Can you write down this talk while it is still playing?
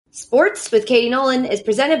Sports with Katie Nolan is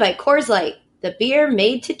presented by Coors Light, the beer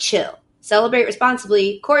made to chill. Celebrate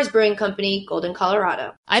responsibly. Coors Brewing Company, Golden,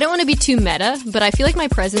 Colorado. I don't want to be too meta, but I feel like my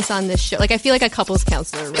presence on this show, I feel like a couples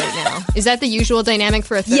counselor right now. Is that the usual dynamic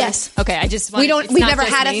for a third? Yes. Okay, I just we've never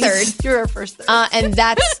had a third. You're our first third. And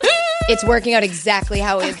it's working out exactly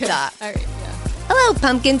how we thought. All right, yeah. Hello,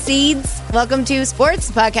 pumpkin seeds. Welcome to Sports,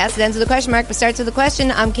 the podcast that ends with a question mark but starts with a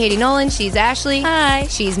question. I'm Katie Nolan. She's Ashley. Hi.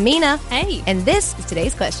 She's Mina. Hey. And this is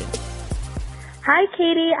today's question. Hi,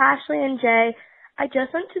 Katie, Ashley, and Jay. I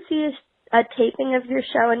just went to see a taping of your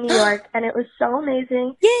show in New York, and it was so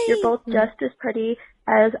amazing. Yay! You're both just as pretty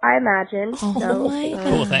as I imagined.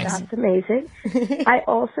 Cool, thanks. That's amazing. I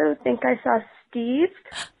also think I saw Steve,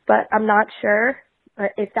 but I'm not sure.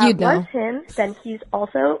 But if that was him, then he's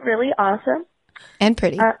also really awesome. And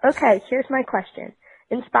pretty. Okay, here's my question.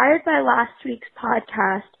 Inspired by last week's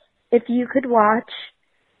podcast, if you could watch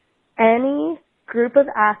any group of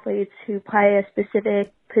athletes who play a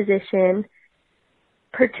specific position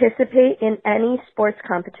participate in any sports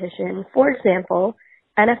competition, for example,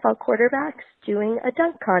 NFL quarterbacks doing a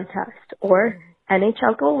dunk contest, or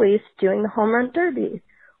NHL goalies doing the home run derby,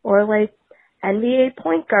 or like NBA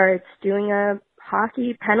point guards doing a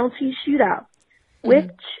hockey penalty shootout.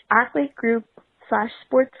 Which athlete group /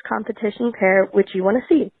 sports competition pair would you want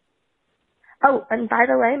to see? Oh, and by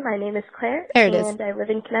the way, my name is Claire, and I live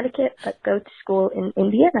in Connecticut, but go to school in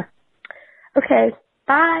Indiana. Okay,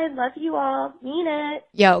 bye. Love you all. Mean it.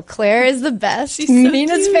 Yo, Claire is the best. She's so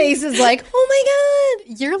Mina's cute. face is like, oh my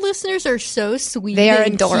God. Your listeners are so sweet. They are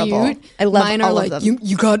and adorable. Cute. I love Mine all are of like, them.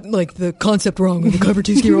 You got like the concept wrong with the cover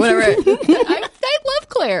two scheme or whatever. I love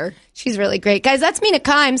Claire. She's really great. Guys, that's Mina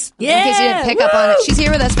Kimes. Yeah, in case you didn't pick up on it. She's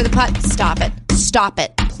here with us for the pod. Stop it. Stop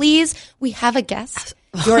it. Please, we have a guest.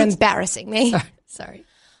 You're embarrassing me. Sorry.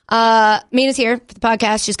 Mina's here for the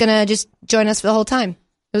podcast. She's going to just join us for the whole time.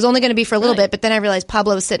 It was only going to be for a little bit, but then I realized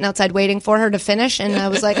Pablo was sitting outside waiting for her to finish, and I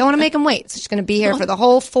was like, I want to make him wait. So she's going to be here for the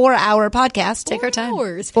whole 4-hour podcast. Take her time.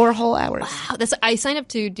 4 whole hours. Wow, I signed up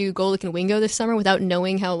to do Golic and Wingo this summer without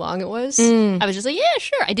knowing how long it was. I was just like, yeah,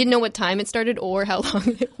 sure. I didn't know what time it started or how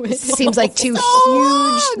long it was. Seems like two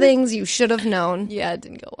huge things you should have known. Yeah, it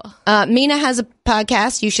didn't go well. Mina has a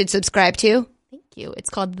podcast you should subscribe to. Thank you. It's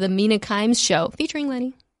called The Mina Kimes Show, featuring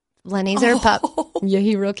Lenny. Lenny's her pup. Yeah,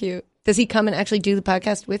 he's real cute. Does he come and actually do the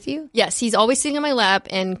podcast with you? Yes, he's always sitting on my lap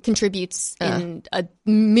and contributes in a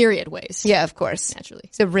myriad ways. Yeah, of course. Naturally.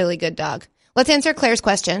 He's a really good dog. Let's answer Claire's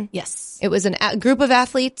question. Yes. It was a group of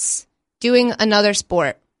athletes doing another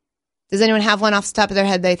sport. Does anyone have one off the top of their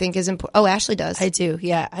head they think is important? Oh, Ashley does. I do,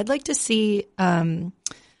 yeah. I'd like to see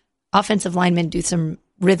offensive linemen do some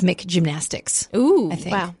rhythmic gymnastics. Ooh, I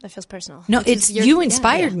think. Wow, that feels personal. No, you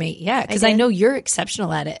inspired me. Yeah, because I did. know you're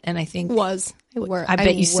exceptional at it, and I think I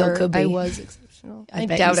bet you still could be. I was exceptional. I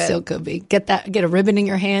bet doubt you it. still could be. Get a ribbon in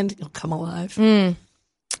your hand, you'll come alive. I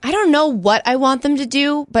don't know what I want them to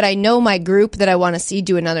do, but I know my group that I want to see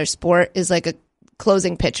do another sport is like a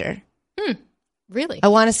closing pitcher. Really? I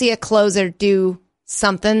want to see a closer do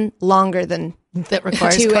something longer than That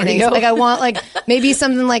requires 2 innings. cardio. Like I want maybe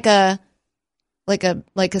something like a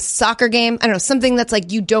soccer game. I don't know, something that's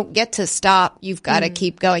like you don't get to stop. You've got to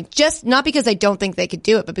keep going. Just not because I don't think they could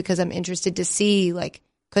do it, but because I'm interested to see, like,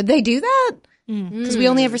 could they do that? Because we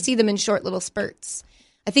only ever see them in short little spurts.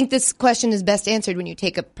 I think this question is best answered when you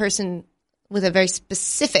take a person with a very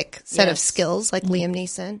specific set of skills, like Liam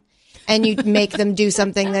Neeson, and you make them do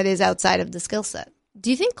something that is outside of the skill set. Do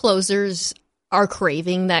you think closers are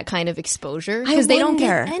craving that kind of exposure? Because they don't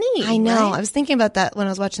get any. I know. Right? I was thinking about that when I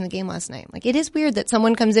was watching the game last night. Like, it is weird that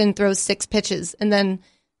someone comes in and throws 6 pitches, and then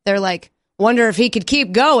they're like, wonder if he could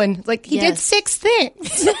keep going. It's like, he did 6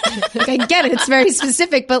 things. Like, I get it. It's very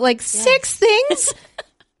specific, but like 6 things?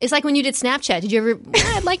 It's like when you did Snapchat. Did you ever,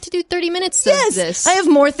 I'd like to do 30 minutes of this. I have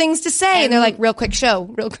more things to say. And they're like, real quick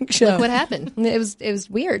show. Look what happened. And it was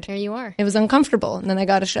weird. There you are. It was uncomfortable. And then I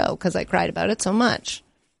got a show because I cried about it so much.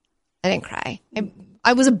 I didn't cry.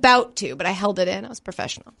 I was about to, but I held it in. I was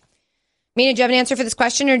professional. Mina, do you have an answer for this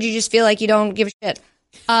question, or do you just feel like you don't give a shit?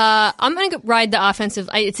 I'm going to ride the offensive.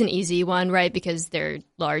 It's an easy one, right? Because they're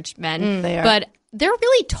large men. They are. But they're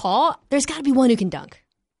really tall. There's got to be one who can dunk.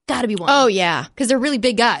 Got to be one. Oh, yeah. Because they're really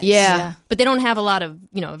big guys. Yeah. But they don't have a lot of,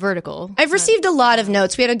 vertical. I've received a lot of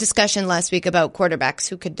notes. We had a discussion last week about quarterbacks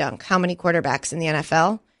who could dunk. How many quarterbacks in the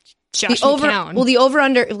NFL? Josh Well, the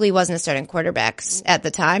over-under, he wasn't a starting quarterback at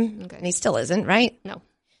the time, and he still isn't, right? No.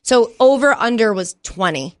 So over-under was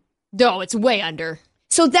 20. No, it's way under.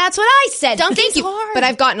 So that's what I said. Dunking's Thank you. hard. But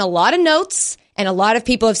I've gotten a lot of notes, and a lot of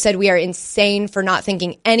people have said we are insane for not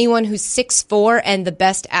thinking anyone who's 6'4" and the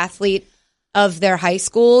best athlete of their high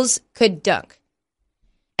schools could dunk.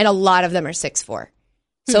 and a lot of them are 6'4".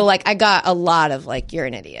 So like I got a lot of like you're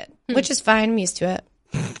an idiot, which is fine. I'm used to it.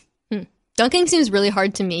 Dunking seems really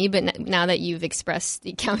hard to me, but now that you've expressed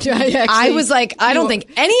the counter, I was like, I don't think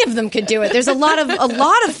any of them could do it. There's a lot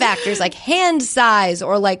of factors like hand size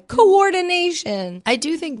or like coordination. I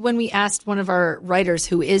do think when we asked one of our writers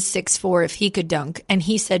who is 6'4" if he could dunk, and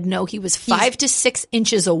he said no, he was 5 to 6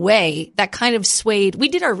 inches away. That kind of swayed. We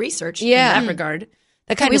did our research in that regard.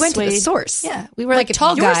 That kind we of went swayed. to the source. Yeah, we were like a if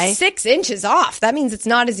tall you're guy. 6 inches off. That means it's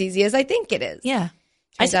not as easy as I think it is. Yeah,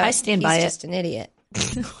 Turns out I stand by he's it. just an idiot.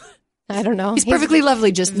 I don't know. He's perfectly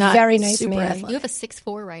lovely, just not very nice super man. athletic. You have a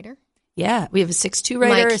 6'4" writer? Yeah, we have a 6'2"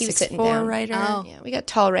 writer, Mike, a he was sitting 6'4" down. writer. Oh. Yeah, we got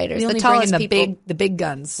tall writers. We The only bring in tallest the people. big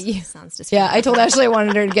guns. Sounds disrespectful. Yeah, I told Ashley I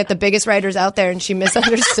wanted her to get the biggest writers out there, and she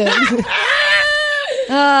misunderstood.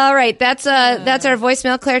 All right, that's our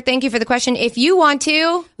voicemail. Claire, thank you for the question. If you want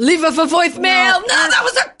to Leave us a voicemail. No, that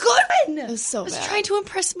was a good one. it was so I was bad. trying to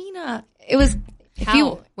impress Mina. It was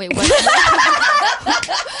How? Wait, what?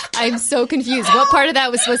 I'm so confused. What part of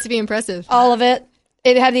that was supposed to be impressive? all of it.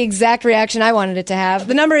 It had the exact reaction I wanted it to have.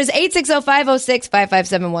 The number is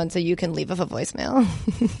 860-506-5571, so you can leave us a voicemail.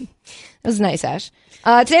 That was nice, Ash.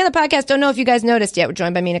 Today on the podcast, don't know if you guys noticed yet, we're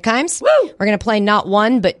joined by Mina Kimes. Woo! We're going to play not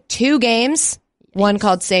one, but 2 games. One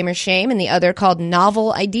called Same or Shame and the other called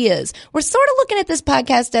Novel Ideas. We're sort of looking at this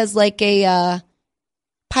podcast as like a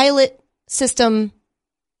pilot system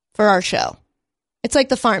for our show. It's like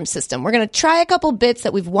the farm system. We're going to try a couple bits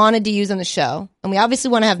that we've wanted to use on the show. And we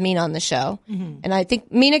obviously want to have Mina on the show. Mm-hmm. And I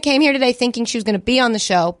think Mina came here today thinking she was going to be on the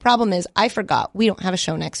show. Problem is, I forgot. We don't have a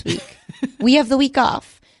show next week. We have the week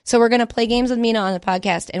off. So we're going to play games with Mina on the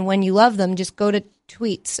podcast. And when you love them, just go to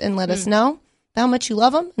tweets and let us know how much you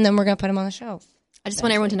love them. And then we're going to put them on the show. I just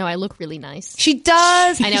want everyone to know I look really nice. She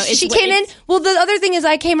does. I know. She came in. Well, the other thing is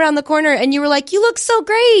I came around the corner and you were like, you look so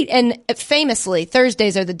great. And famously,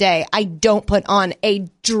 Thursdays are the day I don't put on a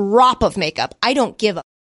drop of makeup. I don't give a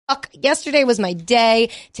fuck. Yesterday was my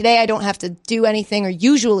day. Today I don't have to do anything or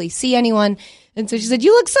usually see anyone. And so she said,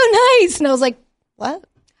 you look so nice. And I was like, what?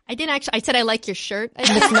 I didn't actually. I said I like your shirt.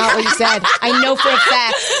 That's not what you said. I know for a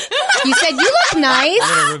fact. You said, you look nice.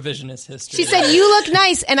 What a revisionist history. She said, you look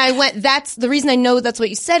nice. And I went, that's the reason I know that's what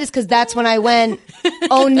you said is because that's when I went,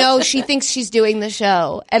 oh no, she thinks she's doing the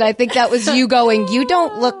show. And I think that was you going, you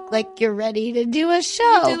don't look like you're ready to do a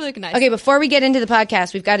show. You do look nice. Okay, before we get into the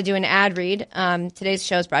podcast, we've got to do an ad read. Today's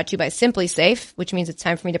show is brought to you by Simply Safe, which means it's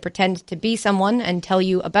time for me to pretend to be someone and tell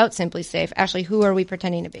you about Simply Safe. Ashley, who are we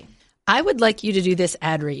pretending to be? I would like you to do this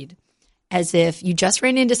ad read as if you just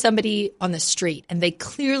ran into somebody on the street and they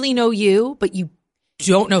clearly know you, but you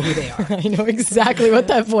don't know who they are. I know exactly what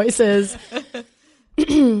that voice is.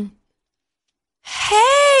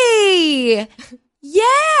 Hey!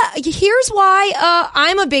 Yeah, here's why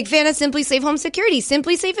I'm a big fan of Simply Safe Home Security.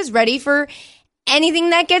 Simply Safe is ready for anything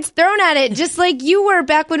that gets thrown at it, just like you were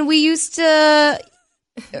back when we used to,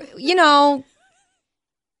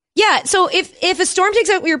 Yeah, so if a storm takes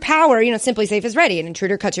out your power, Simply Safe is ready. An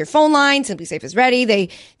intruder cuts your phone line, Simply Safe is ready.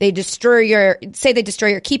 They destroy your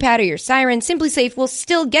keypad or your siren. Simply Safe will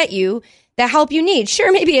still get you the help you need.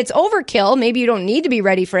 Sure, maybe it's overkill. Maybe you don't need to be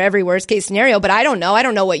ready for every worst case scenario, but I don't know. I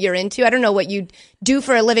don't know what you're into. I don't know what you do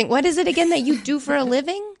for a living. What is it again that you do for a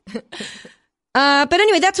living? But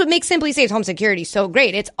anyway, that's what makes Simply Safe's home security so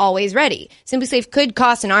great. It's always ready. Simply Safe could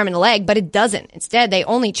cost an arm and a leg, but it doesn't. Instead, they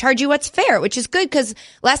only charge you what's fair, which is good because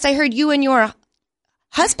last I heard you and your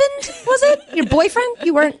husband, was it? Your boyfriend?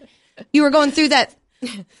 You were going through that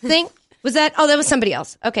thing? Was that? Oh, that was somebody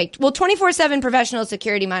else. Okay. Well, 24/7 professional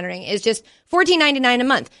security monitoring is just $14.99 a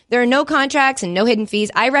month. There are no contracts and no hidden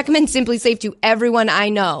fees. I recommend Simply Safe to everyone I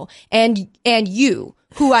know and you.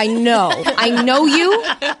 Who I know. I know you,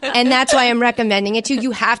 and that's why I'm recommending it to you.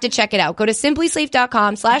 You have to check it out. Go to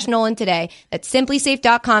simplysafe.com/Nolan today. That's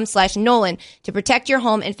simplysafe.com/Nolan to protect your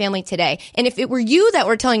home and family today. And if it were you that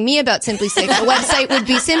were telling me about Simply Safe, the website would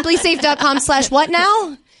be simplysafe.com/what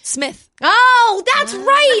now? Smith. Oh, that's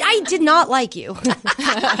right. I did not like you.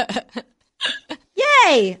 Yay.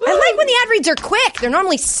 I like when the ad reads are quick. They're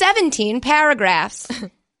normally 17 paragraphs.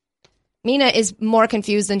 Mina is more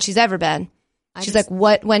confused than she's ever been. She's like,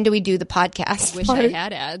 "What? When do we do the podcast?" Wish I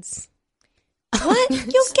had ads. What?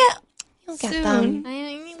 You'll get them.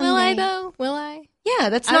 Will I though? Will I? Yeah,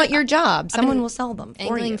 that's not your job. Someone will sell them for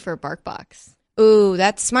Angling you. for BarkBox. Ooh,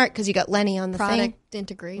 that's smart because you got Lenny on the Product thing.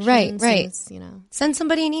 integration. Right. Send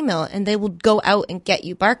somebody an email and they will go out and get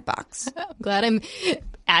you BarkBox. I'm glad I'm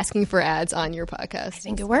asking for ads on your podcast. I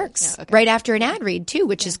think it works. Yeah, okay. Right after an ad read too,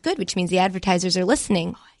 which is good, which means the advertisers are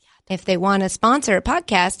listening. If they want to sponsor a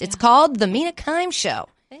podcast, it's called The Mina Kimes Show.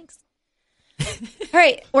 Thanks. All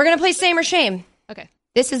right, we're going to play Same or Shame. Okay.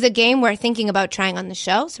 This is a game we're thinking about trying on the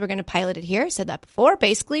show, so we're going to pilot it here. I said that before.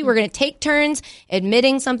 Basically, we're going to take turns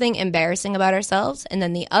admitting something embarrassing about ourselves, and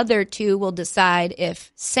then the other two will decide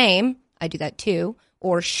if same, I do that too,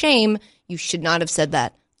 or shame, you should not have said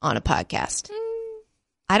that on a podcast.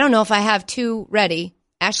 I don't know if I have two ready.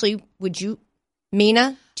 Ashley, would you?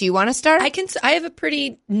 Mina, do you want to start? I have a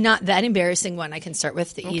pretty not that embarrassing one I can start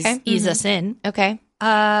with to ease us in. Okay.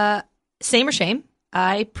 Same or shame?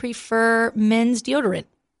 I prefer men's deodorant.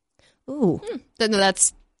 Ooh. No,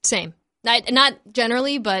 that's same. Not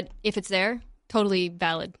generally, but if it's there, totally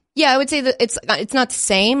valid. Yeah, I would say that it's not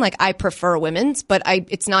same. Like, I prefer women's, but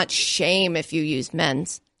it's not shame if you use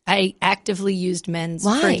men's. I actively used men's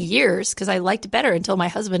for years because I liked it better until my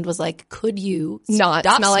husband was like, could you not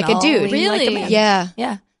smell like a dude? Really? Like a Yeah.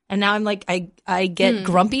 Yeah. And now I'm like, I get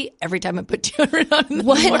grumpy every time I put deodorant on in the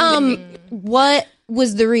morning. What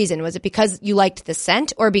was the reason? Was it because you liked the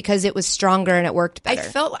scent or because it was stronger and it worked better?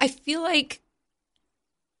 I feel like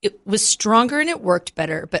it was stronger and it worked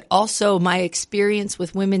better, but also my experience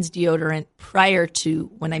with women's deodorant prior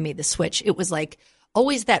to when I made the switch, it was like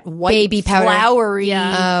always that white baby powder, flowery.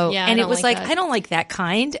 Yeah. And it was like, I don't like that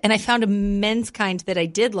kind. And I found a men's kind that I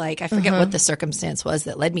did like. I forget what the circumstance was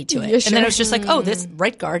that led me to it. And then I was just like, oh, this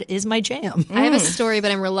right guard is my jam. I have a story, but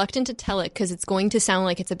I'm reluctant to tell it because it's going to sound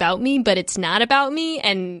like it's about me, but it's not about me.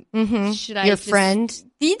 And should I Your friend?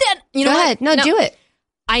 Be that? You Go know ahead. what? No, do it.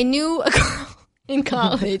 I knew a girl in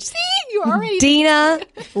college. See, you already Dina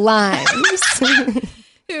Limes.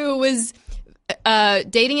 who was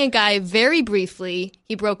dating a guy very briefly.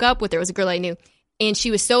 He broke up with her. It was a girl I knew. And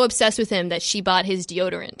she was so obsessed with him that she bought his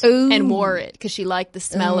deodorant and wore it because she liked the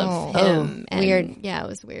smell of him. And weird. Yeah, it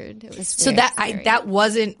was weird. It was So that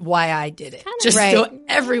wasn't why I did it. Just right. so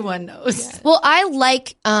everyone knows. Yeah. Well, I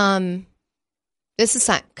like this is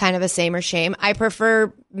kind of a same or shame. I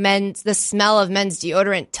prefer the smell of men's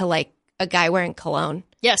deodorant to like a guy wearing cologne.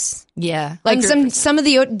 Yes. Yeah. Like some of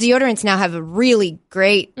the deodorants now have a really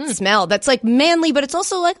great smell that's like manly, but it's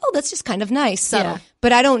also like, oh, that's just kind of nice. Subtle.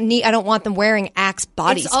 But I don't want them wearing Axe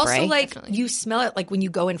body It's spray. also like you smell it like when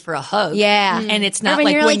you go in for a hug. Yeah. And it's not Or when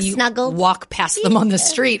like you're, when like, you snuggled. walk past them on the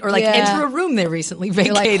street or like Yeah. enter a room they recently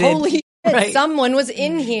You're like, vacated. holy shit, Right. someone was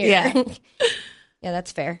in here. Yeah. Yeah,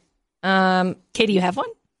 that's fair. Katie, you have one?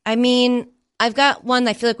 I mean, I've got one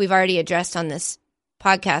I feel like we've already addressed on this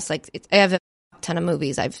podcast. Like, I have a ton of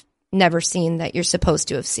movies I've never seen that you're supposed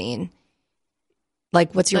to have seen.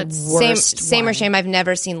 Like, what's your worst Same or one? shame, I've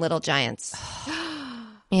never seen Little Giants.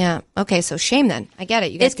 Yeah. Okay, so shame then. I get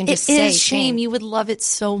it. You guys can just say It is shame. You would love it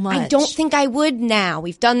so much. I don't think I would now.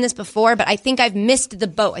 We've done this before, but I think I've missed the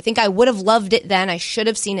boat. I think I would have loved it then. I should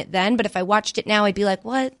have seen it then. But if I watched it now, I'd be like,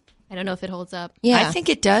 what? I don't know if it holds up. Yeah. I think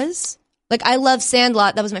it does. Like, I love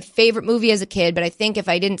Sandlot. That was my favorite movie as a kid. But I think if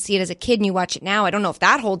I didn't see it as a kid and you watch it now, I don't know if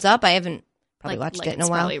that holds up. I haven't probably watched it in a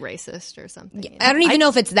while. Probably racist or something. Yeah, I don't even know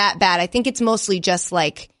if it's that bad. I think it's mostly just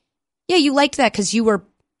like, yeah, you liked that because you were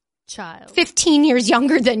Child. 15 years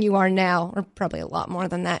younger than you are now, or probably a lot more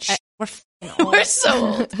than that. We're f***ing old. We're so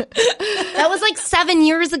old. That was like 7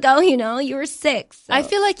 years ago, you know? You were 6. So. I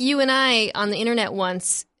feel like you and I on the internet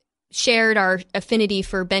once shared our affinity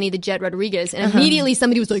for Benny the Jet Rodriguez, and immediately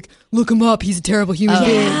somebody was like, "Look him up. He's a terrible human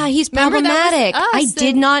being." Yeah, he's Remember that was problematic. I us,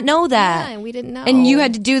 did not know that. Yeah, we didn't know. And you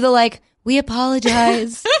had to do the like, we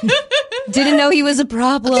apologize. Didn't know he was a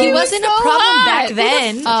problem. He wasn't a problem back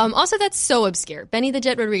then. Also, that's so obscure. Benny the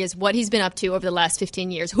Jet Rodriguez, what he's been up to over the last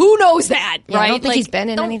 15 years. Who knows that, Yeah, right? I don't think Like, he's been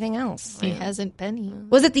in anything else. He hasn't been.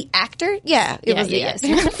 Was it the actor? Yeah, it was the yeah, actor.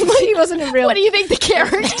 He wasn't a real. What do you think the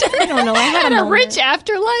character? I don't know. I had a rich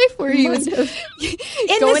afterlife where he was in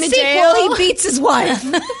going the to sequel, jail. he beats his wife.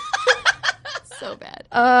 So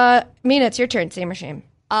bad. Mina, it's your turn. Same or shame?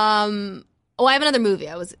 I have another movie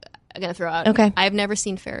I was going to throw out. Okay. I've never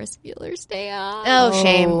seen Ferris Bueller's Day Off. Oh,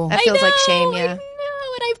 shame. That feels like shame. Yeah. I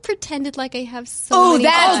know, and I've pretended like I have so many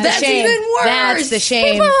times. the shame. even worse. That's the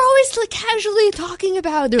shame. People are always like casually talking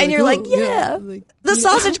about it. And you're like, yeah, the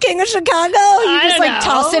Sausage King of Chicago. You just like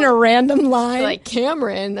toss in a random line. like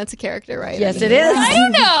Cameron. That's a character, right? Yes, it is. I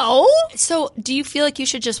don't know. So, do you feel like you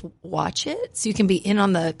should just watch it so you can be in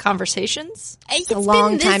on the conversations? It's a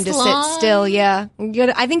long time to sit still. Yeah,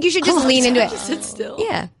 I think you should just lean into it. Sit still.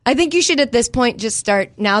 Yeah, I think you should at this point just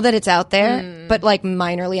start now that it's out there, but like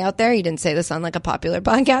minorly out there. You didn't say this on like a popular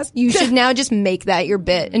podcast. You should now just make that your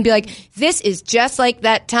bit and be like, this is just like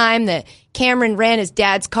that time that Cameron ran his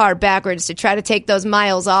dad's car backwards to try to take those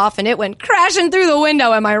miles off and it went crashing through the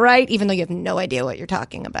window. Am I right? Even though you have no idea what you're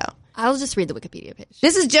talking about. I'll just read the Wikipedia page.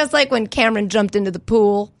 This is just like when Cameron jumped into the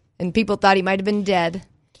pool and people thought he might have been dead.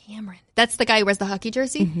 Cameron. That's the guy who wears the hockey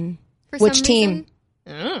jersey? For Which some team? reason?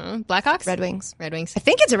 Blackhawks? Red Wings. Red Wings. I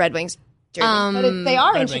think it's a Red Wings jersey, but they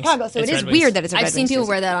are in Chicago, so it is weird that it's a Red Wings. I've seen people jersey.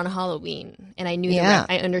 wear that on Halloween, and I knew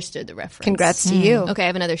I understood the reference. Congrats to you. Okay, I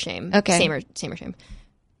have another shame. Okay. Same or shame.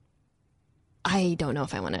 I don't know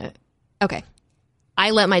if I want to. Okay.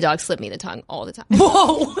 I let my dog slip me the tongue all the time.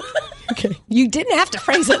 Whoa. Okay. You didn't have to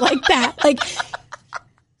phrase it like that. Like,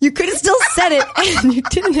 you could have still said it, and you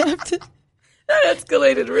didn't have to. That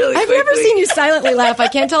escalated really quickly. I've never seen you silently laugh. I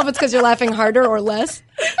can't tell if it's because you're laughing harder or less.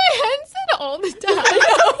 My hand said all the time.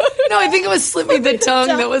 No, I think it was slip me the tongue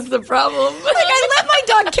that was the problem. Like, I let my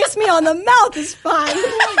dog kiss me on the mouth is fine.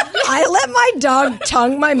 I let my dog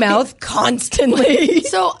tongue my mouth constantly.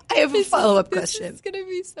 So I have a follow-up question. It's going to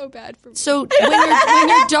be so bad for me. So when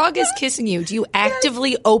your dog is kissing you, do you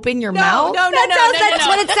actively open your mouth? No, that's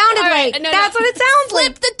what it sounded like. That's what it sounds like.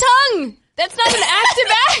 Slip the tongue. That's not an active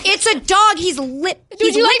act. It's a dog. He's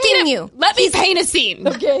licking you. Let me paint a scene.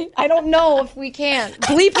 Okay. I don't know if we can.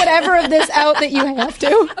 Bleep whatever of this out that you have to.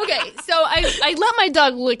 Okay, so I let my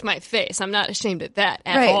dog lick my face. I'm not ashamed of that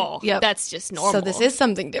at all. Yep. That's just normal. So this is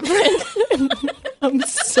something different. I'm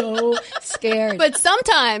so scared. But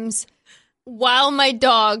sometimes while my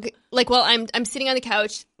dog, like while I'm sitting on the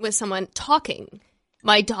couch with someone talking,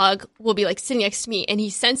 my dog will be like sitting next to me and he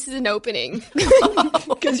senses an opening.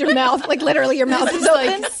 Because your mouth, like literally your mouth is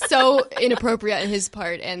open. Like so inappropriate on his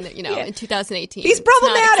part. And, you know, in 2018. He's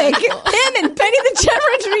problematic. Him and Penny the Jet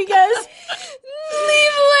Rodriguez.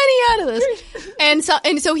 Leave Lenny out of this. And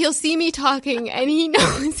so he'll see me talking and he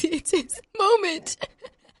knows it's his moment.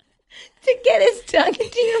 To get his tongue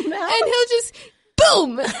into your mouth. And he'll just,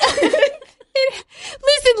 boom.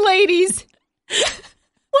 Listen, ladies.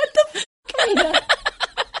 What the f***, Mina?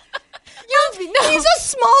 He's a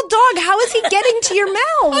small dog. How is he getting to your mouth?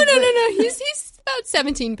 Oh, no. He's about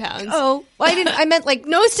 17 pounds. Oh. Well, I meant like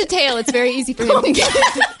nose to tail. It's very easy for him to get.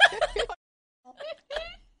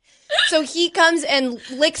 So he comes and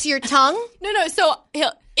licks your tongue? No. So you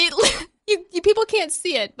people can't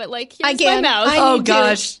see it, but like here's my mouth. Oh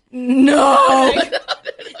gosh. No.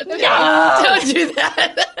 No. Don't do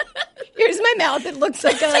that. Here's my mouth. It looks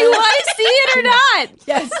like a... Do you want to see it or not?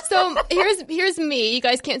 Yes. So here's me. You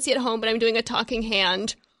guys can't see it at home, but I'm doing a talking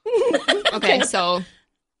hand. Okay, so...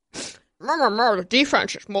 The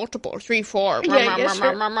defense is multiple. 3-4. Yeah,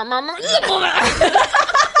 sure.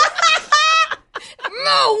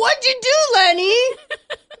 No, what'd you do, Lenny?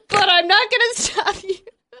 But I'm not going to stop you.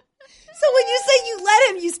 So when you say you let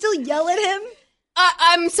him, you still yell at him?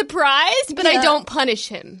 I'm surprised, but I don't punish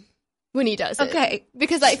him when he does it. Okay.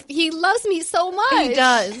 Because he loves me so much. He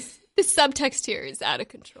does. The subtext here is out of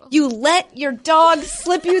control. You let your dog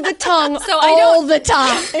slip you the tongue So all the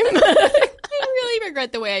time. I really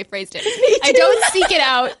regret the way I phrased it. I don't seek it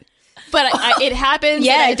out, but it happens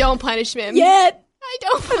and I don't punish him. Yet. I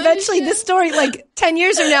don't punish Eventually, him. this story, like 10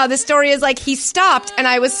 years from now, this story is like he stopped and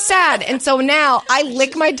I was sad. And so now I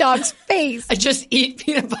lick my dog's face. I just eat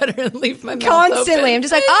peanut butter and leave my mouth Constantly. open. I'm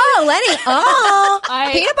just like, oh, Lenny, oh,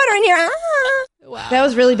 peanut butter in here. Oh. Wow. That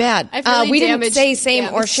was really bad. I've really We didn't say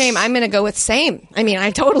same or shame. I'm going to go with same. I mean,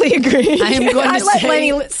 I totally agree. I am going to let say-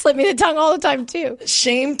 Lenny slip me the tongue all the time, too.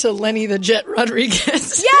 Shame to Lenny the Jet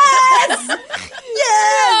Rodriguez. Yes! Yes!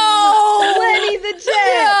 No! Lenny the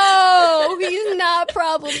Jet! No, he's not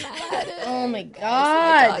problematic. Oh, my My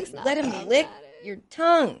God. dog's not Let him lick your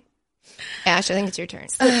tongue. Ash, I think it's your turn.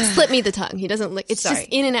 Slip me the tongue. He doesn't lick. It's Sorry. just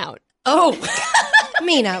in and out. Oh.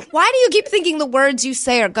 Mina, why do you keep thinking the words you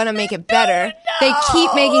say are going to make it better? They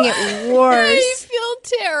keep making it worse. I feel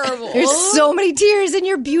terrible. There's so many tears in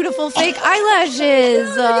your beautiful fake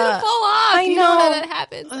eyelashes. They're gonna fall off. I You know. how that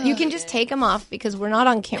happens. You can just take them off because we're not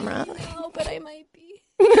on camera. Oh, but I might be.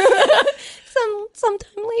 Sometime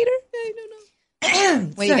later. I don't know.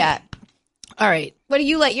 What do you got? All right. What do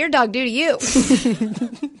you let your dog do to you?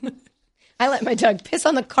 I let my dog piss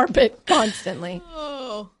on the carpet constantly.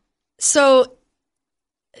 Oh. So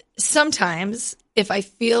sometimes if I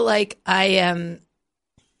feel like I am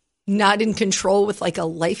not in control with like a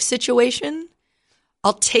life situation,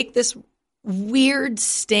 I'll take this weird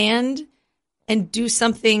stand and do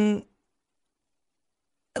something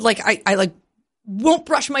like I like won't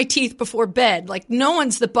brush my teeth before bed. Like no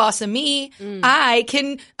one's the boss of me. I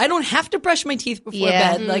don't have to brush my teeth before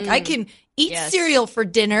bed. Like I can eat cereal for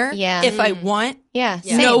dinner if I want. Yeah.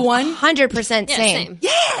 No one. 100% Yeah, same.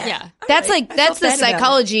 Yeah. That's that's the bad about it.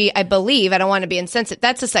 psychology, I believe. I don't want to be insensitive.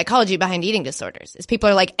 That's the psychology behind eating disorders. Is people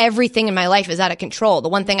are like, everything in my life is out of control. The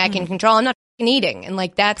one thing I can control, I'm not fucking eating. And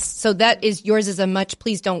like that is yours is a much,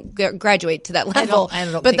 please don't graduate to that level. I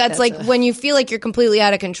don't but think that's like when you feel like you're completely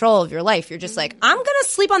out of control of your life, you're just like, I'm going to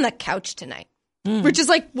sleep on the couch tonight. Which is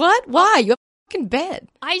like, what? Why? You have fucking bed.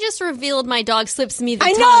 I just revealed my dog slips me the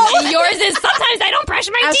I tongue. know. And yours is sometimes I don't brush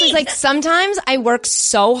my teeth. Ashley's like, sometimes I work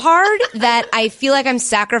so hard that I feel like I'm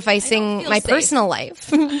sacrificing my safe. personal life.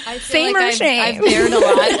 I feel Same like or I've, shame? I've bared a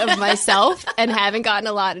lot of myself and haven't gotten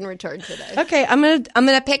a lot in return today. Okay, I'm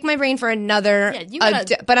gonna pick my brain for another, Yeah, you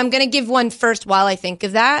gotta- but I'm gonna give one first while I think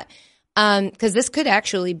of that, because this could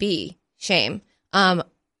actually be shame.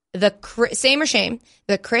 Same or shame.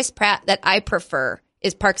 The Chris Pratt that I prefer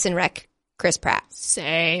is Parks and Rec Chris Pratt.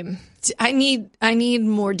 Same. I need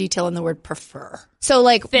more detail on the word prefer. So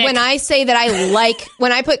like Thick. when I say that I like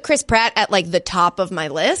when I put Chris Pratt at like the top of my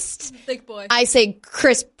list, Thick boy. I say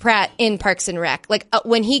Chris Pratt in Parks and Rec. Like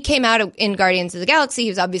when he came out in Guardians of the Galaxy, he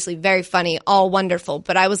was obviously very funny, all wonderful.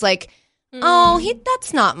 But I was like,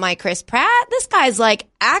 that's not my Chris Pratt. This guy's like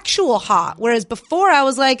actual hot. Whereas before I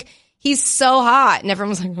was like, he's so hot. And everyone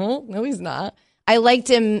was like, oh, no, he's not. I liked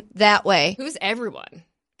him that way. Who's everyone?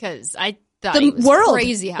 Because I thought The he was world.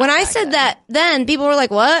 crazy hot When I back said then. that, then people were like,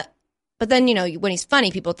 what? But then, when he's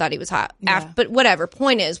funny, people thought he was hot. But whatever.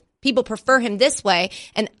 Point is, people prefer him this way.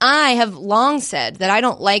 And I have long said that I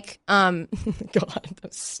don't like, God,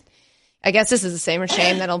 I guess this is the same or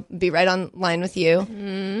shame. That'll be right on line with you.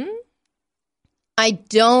 Mm-hmm. I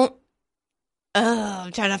don't,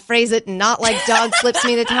 I'm trying to phrase it not like dog slips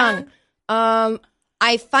me the tongue.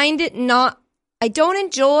 I find it I don't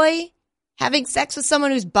enjoy having sex with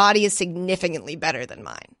someone whose body is significantly better than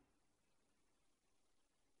mine.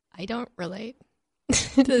 I don't relate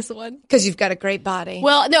to this one. Because you've got a great body.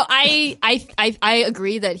 Well, no, I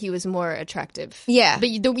agree that he was more attractive. Yeah. But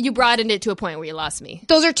you broadened it to a point where you lost me.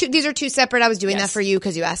 These are two separate. I was doing Yes. that for you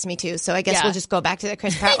because you asked me to. So I guess Yeah. we'll just go back to the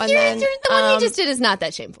Chris Pratt one then. The one you just did is not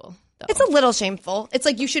that shameful. Though. It's a little shameful. It's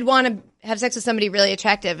like you should want to have sex with somebody really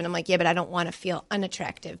attractive. And I'm like, yeah, but I don't want to feel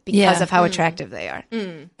unattractive because of how attractive they are.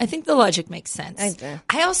 I think the logic makes sense. I do.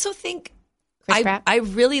 I also think Chris Pratt? I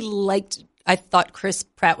really I thought Chris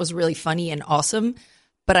Pratt was really funny and awesome,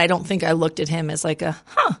 but I don't think I looked at him as like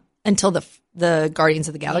until the Guardians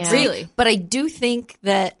of the Galaxy. Yeah. Really? But I do think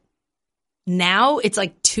that now it's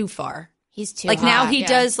like too far. He's too Like hot. now he yeah.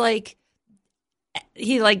 does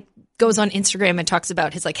he goes on Instagram and talks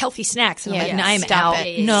about his like healthy snacks and I'm Yeah, like, yeah. no, I'm Stop out.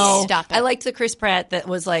 it. No, Stop it. I liked the Chris Pratt that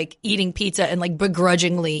was like eating pizza and like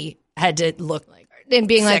begrudgingly had to look like And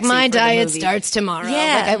being like, sexy my for the diet movie. starts tomorrow.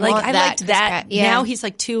 yeah, I want I that, liked Chris that. Pratt. Yeah. Now he's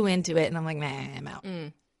like too into it and I'm like, nah, I'm out.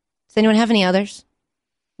 Does anyone have any others?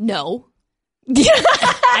 No.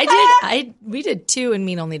 We did two and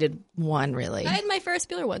Mina only did one really. I had my Ferris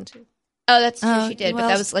Bueller one, too. Oh, that's true. Oh, She did, well, but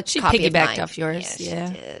that was like she copy of piggybacked mine. off yours,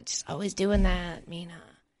 yeah. She did. She's always doing that, Mina.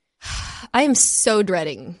 I am so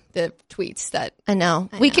dreading the tweets that I know.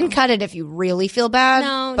 We can cut it if you really feel bad,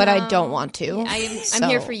 No, but no. I don't want to. I'm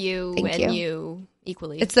here for you thank and you. you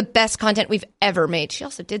equally. It's the best content we've ever made. She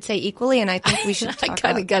also did say equally, and I think we should I talk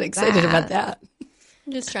kind of about got excited about that.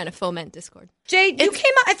 I'm just trying to foment discord. Jay, you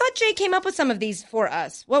came up. I thought Jay came up with some of these for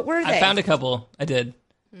us. What were they? I found a couple. I did.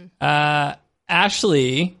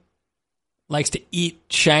 Ashley likes to eat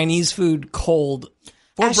Chinese food cold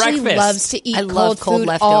for Ashley breakfast. loves to eat I cold love cold food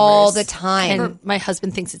leftovers all the time. And my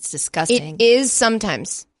husband thinks it's disgusting. It is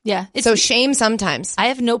sometimes. Yeah. So shame sometimes. I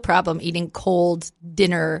have no problem eating cold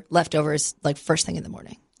dinner leftovers like first thing in the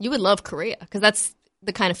morning. You would love Korea because that's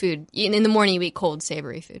the kind of food. In the morning, you eat cold,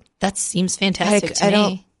 savory food. That seems fantastic to I me.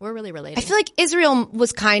 don't- We're really related. I feel like Israel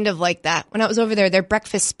was kind of like that. When I was over there, their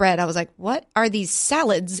breakfast spread, I was like, what are these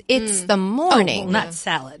salads? It's the morning. Well, not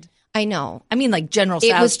salad. I know. I mean like General It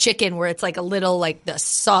Tso's was- chicken where it's like a little like the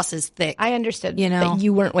sauce is thick. I understood You know. that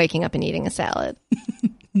you weren't waking up and eating a salad.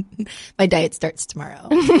 My diet starts tomorrow.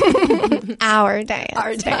 Our diet.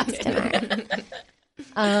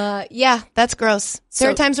 Yeah, that's gross. There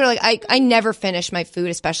are times where like I never finish my food,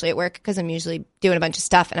 especially at work, because I'm usually doing a bunch of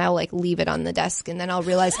stuff and I'll like leave it on the desk and then I'll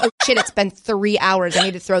realize, oh shit, it's been 3 hours. I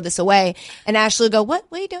need to throw this away. And Ashley will go, what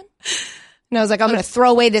are you doing? And I was like, I'm going to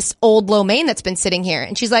throw away this old lo mein that's been sitting here.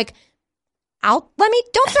 And she's like, don't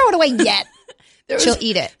throw it away yet. She'll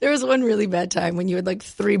eat it. There was one really bad time when you had like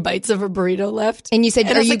 3 bites of a burrito left. And you said,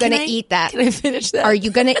 I are was you like, going to "Can I- eat that? Can I finish that? Are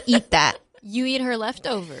you going to eat that? you eat her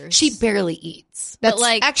leftovers. She barely eats. That's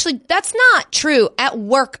like- actually, that's not true. At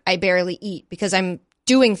work, I barely eat because I'm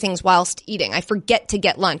doing things whilst eating. I forget to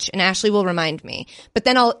get lunch and Ashley will remind me. But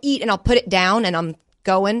then I'll eat and I'll put it down and I'm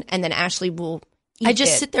going and then Ashley will eat I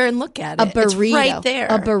just it. sit there and look at A it. It's burrito. right there.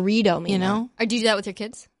 A burrito, You know? Or do you do that with your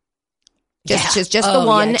kids? Just Oh, the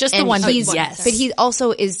one. yeah, just the and one, but he's- yes. But he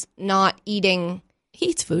also is not eating. He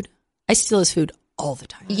eats food. I steal his food all the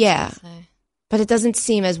time. Yeah. But it doesn't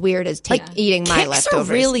seem as weird as eating my Kicks leftovers.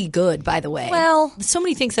 are really good, by the way. Well, so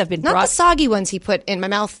many things have been not brought. the soggy ones he put in my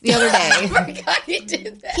mouth the other day. I forgot he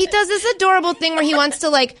did that. He does this adorable thing where he wants to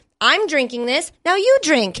I'm drinking this, now you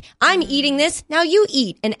drink. I'm eating this, now you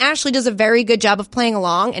eat. And Ashley does a very good job of playing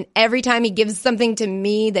along. And every time he gives something to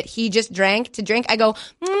me that he just drank to drink, I go,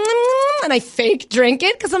 and I fake drink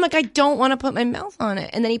it because I'm like, I don't want to put my mouth on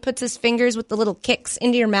it. And then he puts his fingers with the little kicks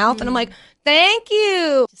into your mouth. And I'm like, thank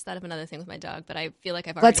you. Just thought of another thing with my dog, but I feel like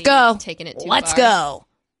I've already taken it too far. Let's go.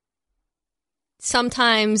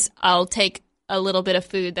 Sometimes I'll take a little bit of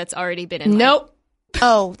food that's already been in Nope.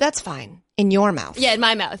 Oh, that's fine. In your mouth. Yeah, in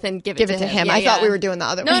my mouth, and give it to to him. Yeah, I thought we were doing the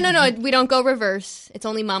other No, one. no, we don't go reverse. It's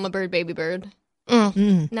only mama bird, baby bird. No,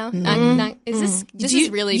 not, is this is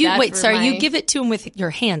really bad. Wait, for sorry, my... you give it to him with your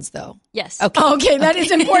hands, though. Yes. Okay, that is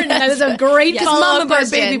important. That is a great Yes. follow-up Mama bird,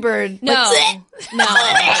 question. baby bird. No, no.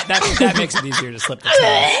 That makes it easier to slip the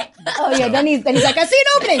tongue. Oh yeah, then he's like, I see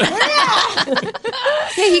an opening.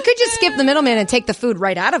 Yeah, he could just skip the middleman and take the food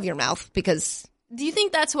right out of your mouth because. Do you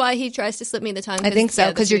think that's why he tries to slip me the tongue? I think so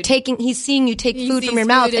because he's seeing you take food from your sees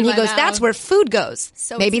mouth, food and in he my goes, mouth. "That's where food goes."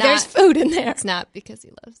 So maybe it's there's not- food in there. It's not because he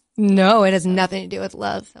loves No, it has nothing to do with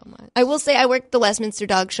love. so much. I will say I worked the Westminster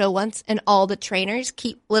Dog Show once, and all the trainers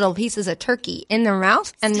keep little pieces of turkey in their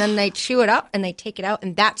mouth, and then they chew it up and they take it out,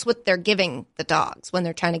 and that's what they're giving the dogs when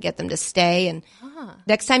they're trying to get them to stay. And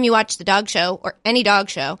next time you watch the dog show or any dog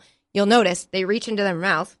show, you'll notice they reach into their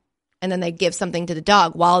mouth and then they give something to the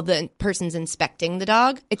dog while the person's inspecting the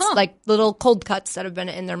dog. It's like little cold cuts that have been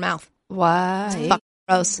in their mouth. Why? It's fucking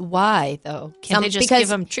gross. Why, though? Can't they just because give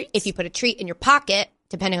them treats? If you put a treat in your pocket,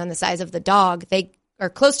 depending on the size of the dog, they are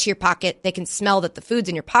close to your pocket. They can smell that the food's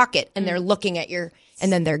in your pocket, and they're looking at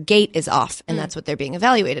and then their gait is off, and that's what they're being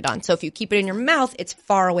evaluated on. So if you keep it in your mouth, it's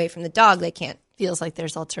far away from the dog. They can't. Feels like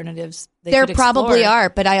there's alternatives. There probably are,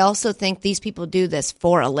 but I also think these people do this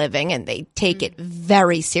for a living, and they take it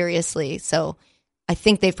very seriously. So I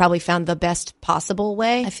think they've probably found the best possible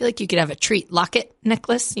way. I feel like you could have a treat locket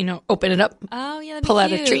necklace, open it up. Oh yeah, that'd Pull be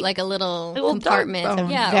out a cute. treat. Like a little dog compartment. bone.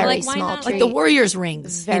 Yeah, Very like why small not? treat. Like the Warriors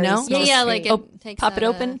rings, Very you know? small. Yeah, like it takes pop it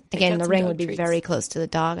out open. take Again, out the some ring dog would be treats. very close to the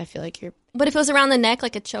dog. I feel like you're. But if it was around the neck,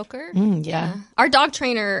 like a choker. Yeah. Our dog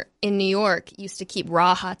trainer in New York used to keep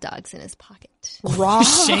raw hot dogs in his pocket. Raw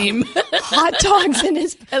Shame. hot dogs in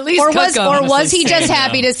his. At least or cook was 'em. or was Honestly, he just same,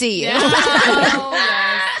 happy though. to see you?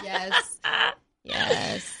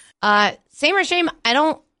 Yes. Same or shame. I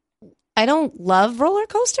don't love roller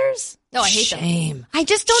coasters. No, I hate them. Shame. I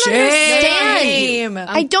just don't Shame. understand.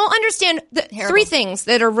 I don't understand the Terrible. three things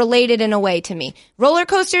that are related in a way to me. Roller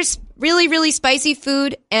coasters, really, really spicy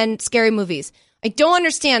food, and scary movies. I don't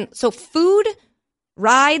understand. So food,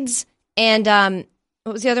 rides, and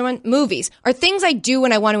what was the other one? Movies are things I do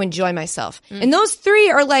when I want to enjoy myself. And those three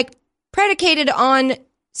are like predicated on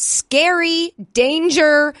scary,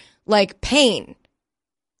 danger, like pain.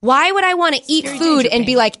 Why would I want to eat food and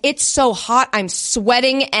be like, it's so hot, I'm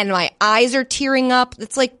sweating, and my eyes are tearing up?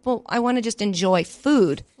 It's like, well, I want to just enjoy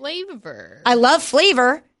food. Flavor. I love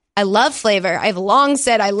flavor. I've long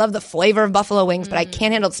said I love the flavor of buffalo wings, but I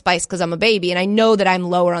can't handle the spice because I'm a baby, and I know that I'm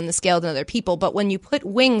lower on the scale than other people. But when you put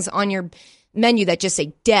wings on your menu that just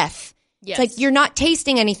say death, Yes. it's like you're not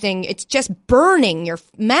tasting anything. It's just burning your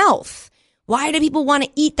mouth. Why do people want to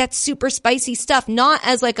eat that super spicy stuff? Not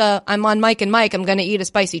as like I'm on Mike and Mike, I'm going to eat a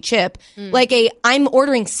spicy chip. Like I'm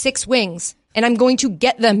ordering 6 wings and I'm going to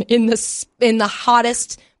get them in the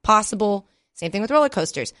hottest possible. Same thing with roller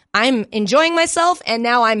coasters. I'm enjoying myself and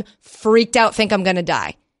now I'm freaked out, think I'm going to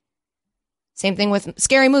die. Same thing with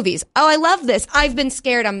scary movies. Oh, I love this. I've been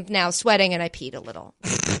scared. I'm now sweating and I peed a little.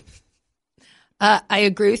 I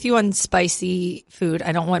agree with you on spicy food.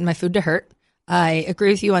 I don't want my food to hurt. I agree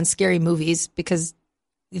with you on scary movies because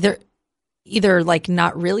they're either like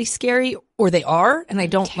not really scary or they are, and I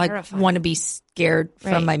don't like Terrifying. want to be scared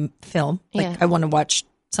from my film. Like Yeah. I want to watch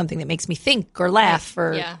something that makes me think or laugh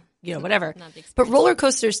or whatever. Not the experience. But roller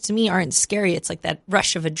coasters to me aren't scary. It's like that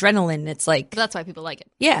rush of adrenaline. It's like That's why people like it.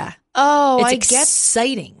 yeah, Oh, it's I get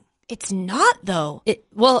exciting. it's not though.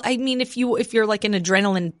 Well, I mean, if you're like an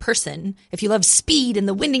adrenaline person, if you love speed and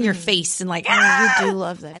the wind in your face and like You do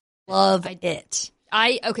love that. love it.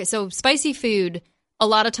 Okay, so spicy food, a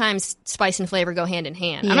lot of times spice and flavor go hand in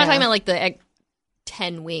hand. I'm not Yeah. talking about like the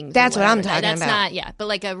 10 wings. or That's what I'm whatever. talking That's about. not, but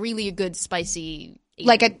like a really good spicy.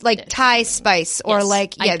 Like dish. Thai spice or Yes.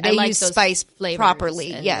 like I they like use those spice flavors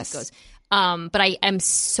properly. and Yes. it goes. But I am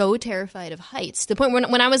so terrified of heights. To the point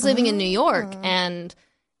when I was living in New York and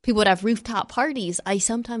people would have rooftop parties, I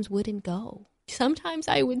sometimes wouldn't go. sometimes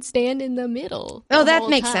I would stand in the middle. Oh, the that whole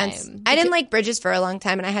makes time. sense. I didn't like bridges for a long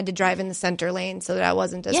time, and I had to drive in the center lane so that I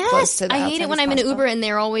wasn't as close to the I hate outside it when as I'm in an possible. Uber and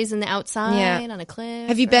they're always in the outside on a cliff.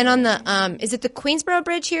 Have you been on the, is it the Queensboro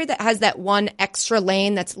Bridge here that has that one extra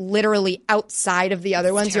lane that's literally outside of the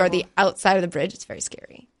other ones? You are the outside of the bridge. It's very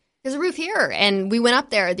scary. There's a roof here, and we went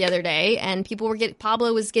up there the other day, and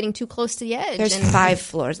Pablo was getting too close to the edge. There's and 5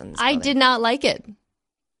 floors on this I building. did not like it.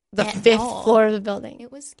 The at 5th all. floor of the building.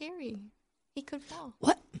 It was scary. He could fall.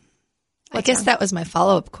 What? I guess that was my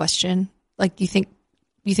follow-up question. Like, you think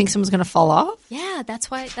someone's going to fall off? Yeah,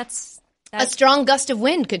 that's why. That's A strong gust of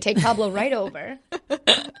wind could take Pablo right over.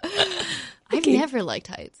 I've never liked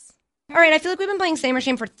heights. All right, I feel like we've been playing Same or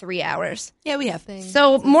Shame for 3 hours. Yeah, we have.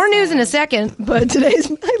 So more news in a second, but today's,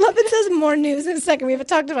 I love it says more news in a second. We haven't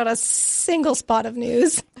talked about a single spot of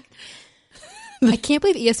news. I can't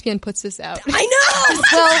believe ESPN puts this out. I know!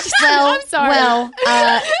 Well, I'm sorry. Well,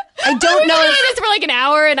 I don't know if this for like an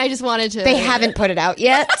hour, and I just wanted to. they haven't put it out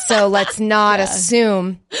yet, so let's not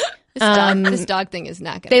assume. This dog thing is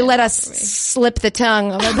not going to. They let us slip the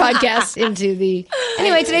tongue on our podcast into the.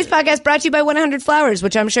 Anyway, today's podcast brought to you by 1-800-Flowers,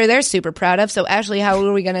 which I'm sure they're super proud of. So, Ashley, how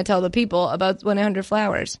are we going to tell the people about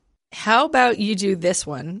 1-800-Flowers? How about you do this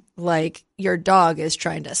one like your dog is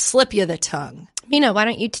trying to slip you the tongue? Mina, why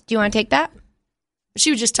don't you, do you want to take that? She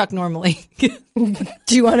would just talk normally. Do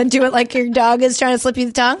you want to do it like your dog is trying to slip you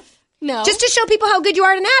the tongue? No. Just to show people how good you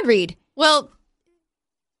are at an ad read. Well,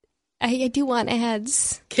 I do want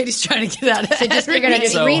ads. Katie's trying to get out of it. You're going to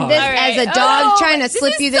just So read hard. this All right. as a dog Oh, trying to this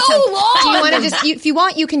slip is you the so tongue. long. Do you want to just, if you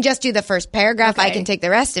want, you can just do the first paragraph. I Okay. can take the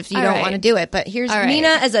rest if you All don't right. want to do it. But here's All right. Mina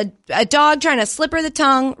as a dog trying to slip her the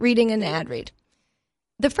tongue reading an ad read.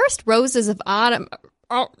 The first roses of autumn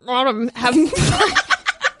have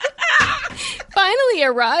finally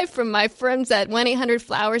arrived from my friends at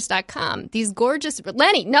 1-800-Flowers.com. These gorgeous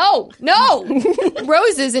Lenny, no,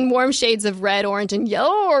 roses in warm shades of red, orange, and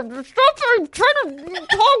yellow are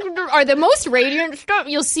the most radiant stuff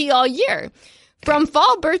you'll see all year. From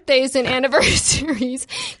fall birthdays and anniversaries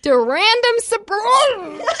to random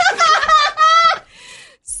surprises.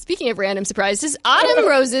 Speaking of random surprises, autumn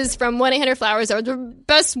roses from 1-800-Flowers are the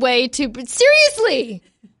best way to. Seriously,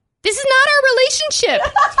 this is not our relationship.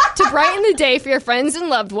 To brighten the day for your friends and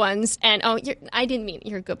loved ones. And I didn't mean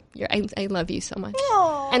you're good. I love you so much.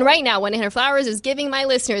 Aww. And right now, 1-800-Flowers is giving my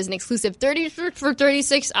listeners an exclusive 36 for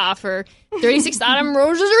 36 offer. 36 autumn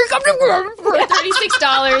roses are coming for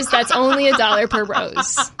 $36. That's only $1 per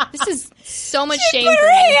rose. This is so much shame Put for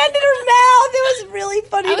her me. hand in her mouth. It was really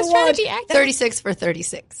funny I was to trying watch. to be active. 36 for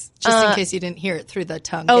 36, just in case you didn't hear it through the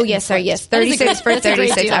tongue. Oh, getting yes, sorry, flipped. yes. is a 36 for that's a great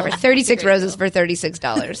 36 deal. hours. 36 That's a great roses for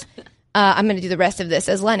 $36. I'm going to do the rest of this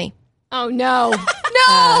as Lenny. Oh, no.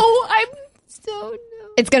 No. I'm so no.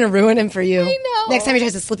 It's going to ruin him for you. I know. Next time he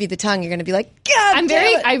tries to slip you the tongue, you're going to be like, God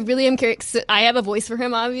I really am curious. I have a voice for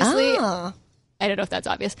him, obviously. Oh. I don't know if that's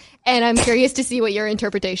obvious. And I'm curious to see what your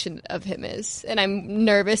interpretation of him is. And I'm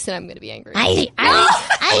nervous and I'm going to be angry. I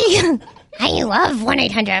love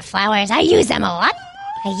 1-800-Flowers. I use them a lot.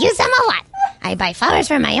 I buy flowers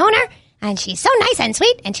for my owner, and she's so nice and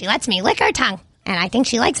sweet, and she lets me lick her tongue. And I think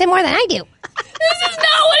she likes it more than I do. This is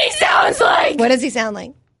not what he sounds like. What does he sound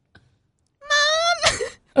like? Mom,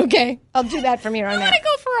 Okay, I'll do that from here on I out. want to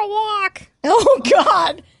go for a walk. Oh,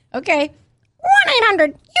 God. Okay.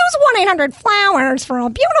 1-800-Flowers for a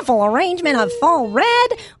beautiful arrangement of fall red,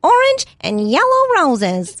 orange, and yellow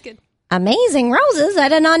roses. good. Amazing roses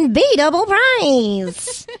at an unbeatable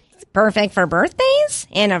price. Perfect for birthdays,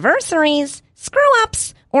 anniversaries,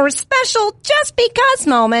 screw-ups, or special just because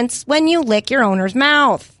moments when you lick your owner's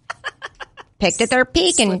mouth. Picked at their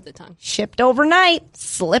peak Slip and the tongue.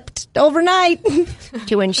 slipped overnight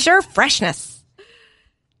to ensure freshness.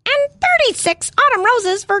 And 36 autumn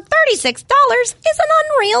roses for $36 is an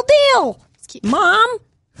unreal deal. Mom,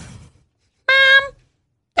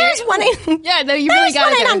 there's one. Yeah, no, you really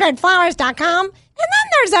got it there. 1-800-Flowers.com, and then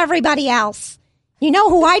there's everybody else. You know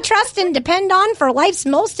who I trust and depend on for life's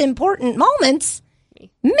most important moments?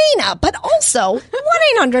 Mina, but also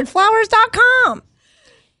 1-800-Flowers.com.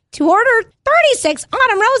 To order 36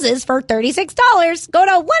 autumn roses for $36, go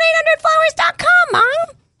to 1-800-Flowers.com, Mom.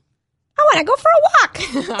 I want to go for a walk.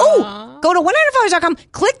 Oh, go to 1-800-Flowers.com,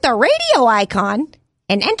 click the radio icon,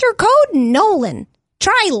 and enter code NOLAN.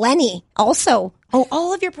 Try Lenny also. Oh,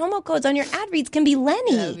 all of your promo codes on your ad reads can be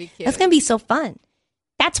Lenny. That'd be cute. That's going to be so fun.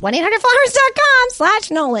 That's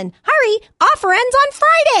 1-800-Flowers.com/Nolan. Hurry, offer ends on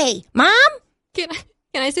Friday. Mom? Can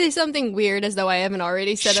I say something weird as though I haven't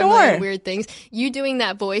already said a Sure. million weird things? You doing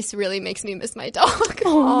that voice really makes me miss my dog.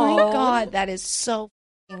 Oh, my God. That is so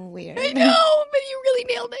f***ing weird. I know, but you really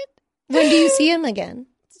nailed it. When do you see him again?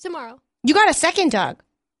 Tomorrow. You got a second dog.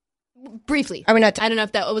 Briefly. Are we not? I don't know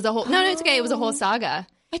if that was a whole. No, it's okay. It was a whole saga.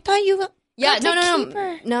 I thought you. Yeah, got to keep no.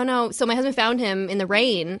 her. No. So my husband found him in the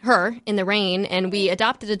rain, and we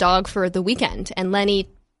adopted a dog for the weekend, and Lenny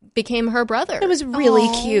became her brother. It was really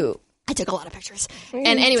cute. I took a lot of pictures.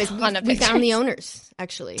 And anyways, we found the owners,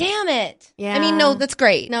 actually. Damn it. Yeah. I mean, no, that's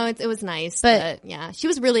great. No, it was nice. But- But yeah, she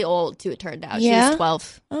was really old, too, it turned out. Yeah? She was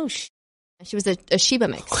 12. Oh, She was a Shiba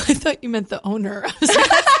mix. I thought you meant the owner. I was like,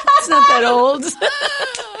 it's not that old.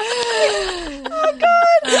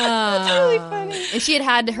 That's really funny. And she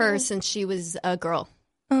had her since she was a girl.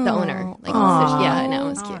 The owner, so yeah, no, it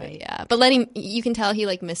was cute. Yeah, but Lenny, you can tell he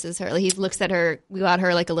like misses her. Like, he looks at her. We got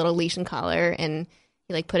her like a little leash and collar, and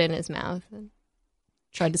he like put it in his mouth. And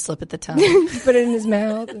Tried to slip at the tongue. put it in his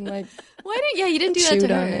mouth and like you didn't do that chewed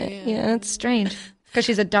to her. on it. Yeah, that's strange because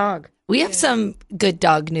she's a dog. We have some good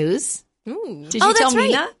dog news. Ooh. Did you tell that's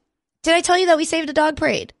right. Mina? Did I tell you that we saved a dog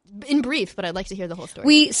parade? In brief, but I'd like to hear the whole story.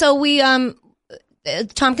 We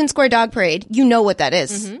Tompkins Square Dog Parade. You know what that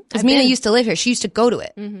is because I've Mina been. used to live here. She used to go to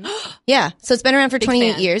it. Yeah, so it's been around for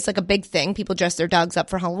 28 fan. years, like a big thing. People dress their dogs up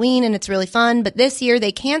for Halloween, and it's really fun. But this year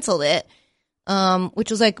they canceled it,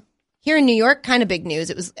 which was like here in New York, kind of big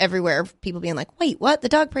news. It was everywhere. People being like, "Wait, what? The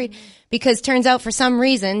dog parade?" Because turns out for some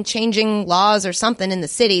reason, changing laws or something in the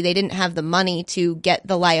city, they didn't have the money to get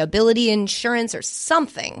the liability insurance or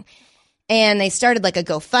something. And they started like a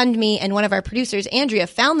GoFundMe, and one of our producers, Andrea,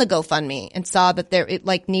 found the GoFundMe and saw that it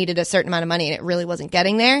like needed a certain amount of money and it really wasn't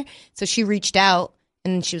getting there. So she reached out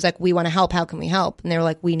and she was like, "We want to help. How can we help?" And they were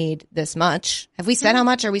like, "We need this much." Have we said how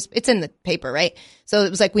much? It's in the paper, right? So it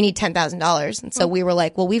was like, we need $10,000. And so we were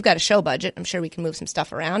like, well, we've got a show budget. I'm sure we can move some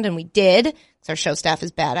stuff around. And we did, because our show staff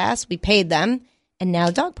is badass. We paid them. And now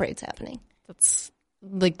Dog Parade's happening. That's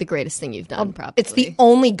like the greatest thing you've done, probably. It's the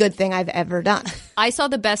only good thing I've ever done. I saw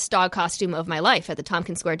the best dog costume of my life at the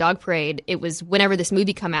Tompkins Square Dog Parade. It was whenever this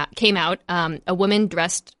movie came out. A woman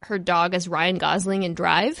dressed her dog as Ryan Gosling in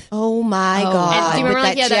Drive. Oh my God. And do you remember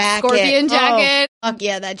With that scorpion jacket? Oh, fuck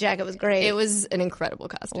yeah, that jacket was great. It was an incredible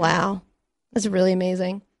costume. Wow. That's really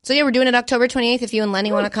amazing. So yeah, we're doing it October 28th if you and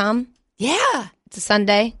Lenny want to come. Yeah. It's a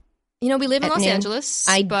Sunday. You know, we live in At Los noon. Angeles.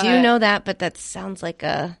 I but do know that, but that sounds like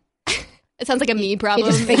a... It sounds like a me You problem.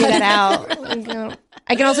 just figure that out.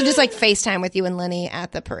 I can also just like FaceTime with you and Lenny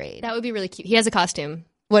at the parade. That would be really cute. He has a costume.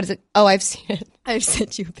 What is it? Oh, I've seen it. I've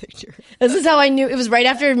sent you a picture. This is how I knew. It was right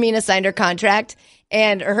after Mina signed her contract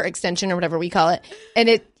or her extension or whatever we call it.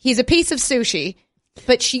 And he's a piece of sushi,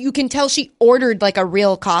 but you can tell she ordered like a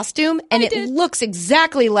real costume, and it looks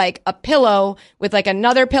exactly like a pillow with like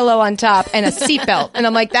another pillow on top and a seatbelt. And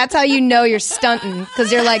I'm like, that's how you know you're stunting, because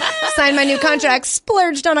you're like, signed my new contract,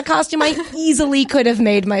 splurged on a costume I easily could have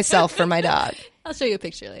made myself for my dog. I'll show you a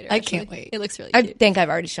picture later. I actually. can't wait. It looks really I cute. think I've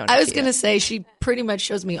already shown it. I was to going you. to say, she pretty much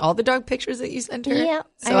shows me all the dog pictures that you sent her. Yeah,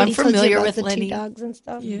 So I'm familiar with the Lenny. 2 dogs and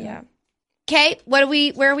stuff. Yeah. Okay, where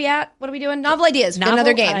are we at? What are we doing? Novel ideas. We've got Novel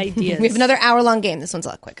another game. ideas. We have another hour-long game. This one's a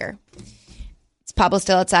lot quicker. Is Pablo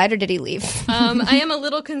still outside, or did he leave? I am a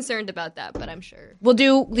little concerned about that, but I'm sure. We'll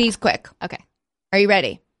do these quick. Okay. Are you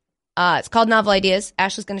ready? It's called Novel Ideas.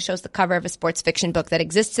 Ashley's going to show us the cover of a sports fiction book that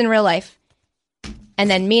exists in real life. And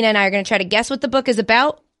then Mina and I are going to try to guess what the book is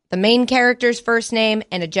about, the main character's first name,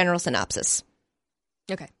 and a general synopsis.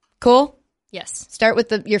 Okay. Cool? Yes. Start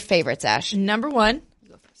with your favorites, Ash. Number 1,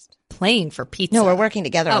 Playing for Pizza. No, we're working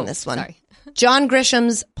together on this one. Sorry. John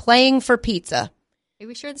Grisham's Playing for Pizza. Are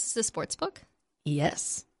we sure this is a sports book?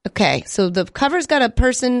 Yes. Okay, so the cover's got a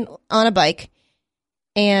person on a bike,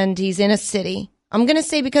 and he's in a city. I'm going to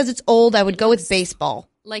say because it's old, I would go with baseball.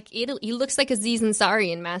 Like he looks like Aziz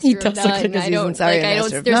Ansari in Master He of does None. look like Aziz Ansari in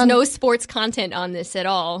Master of There's None. no sports content on this at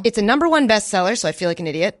all. It's a #1 bestseller, so I feel like an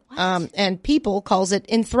idiot. And People calls it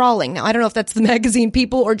enthralling. Now, I don't know if that's the magazine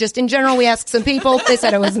People or just in general. We asked some people. They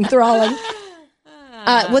said it was enthralling.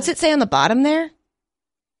 What's it say on the bottom there?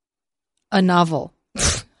 A novel.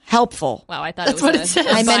 Helpful. Wow, I thought That's it was what it says.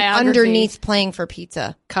 I meant biography. underneath Playing for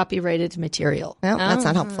Pizza. Copyrighted material. Well, that's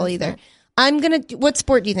not helpful either. What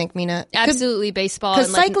sport do you think, Mina? Absolutely baseball. Because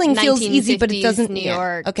in, like, cycling feels easy, but it 1950s doesn't. New yeah.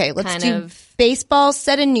 York. Okay, let's kind do of baseball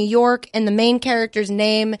set in New York, and the main character's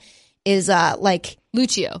name is like.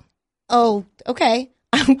 Lucio. Oh, okay.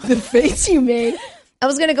 The face you made. I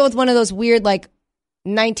was gonna go with one of those weird like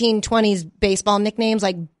 1920s baseball nicknames,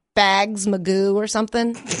 like Bags Magoo or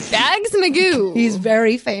something. Bags Magoo. He's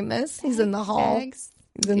very famous. He's in the hall. Bags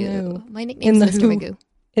The new. Magoo. My In nickname's the Mr. Who. Magoo.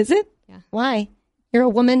 Is it? Yeah. Why? You're a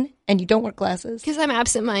woman and you don't wear glasses. Because I'm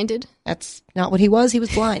absent-minded. That's not what he was. He was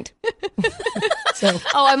blind. So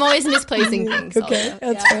Oh, I'm always misplacing things. okay, also.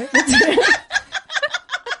 that's Yeah. right.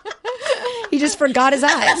 He just forgot his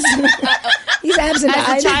eyes. He's absent.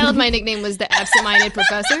 As a child, my nickname was the absent-minded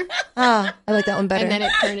professor, I like that one better. and then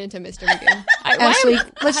it turned into Mr. Magoo. Ashley,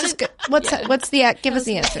 let's just go. What's the give us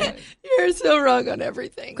the answer? You're so wrong on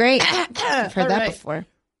everything. Great. I've heard that before.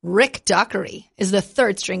 Rick Dockery is the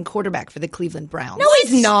third string quarterback for the Cleveland Browns. No,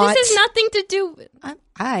 he's not. This has nothing to do with...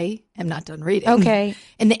 I am not done reading. Okay.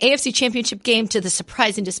 In the AFC Championship game, to the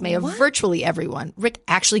surprise and dismay of virtually everyone, Rick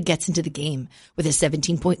actually gets into the game. With a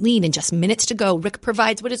 17-point lead and just minutes to go, Rick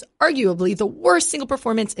provides what is arguably the worst single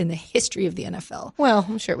performance in the history of the NFL. Well,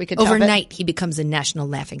 I'm sure we could top it. Overnight, he becomes a national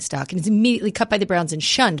laughingstock and is immediately cut by the Browns and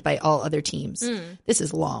shunned by all other teams. This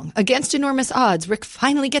is long. Against enormous odds, Rick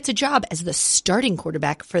finally gets a job as the starting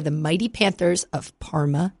quarterback for the mighty Panthers of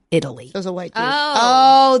Parma, Italy. Those a white dude.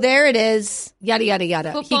 Oh, there it is. Yada, yada,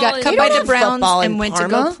 yada. Football He got in- cut They by don't the have Browns football in and went Parma.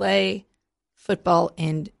 to go play football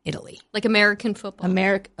in Italy. Like American football,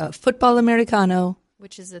 Football Americano.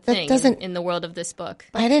 which is a thing doesn't- in the world of this book.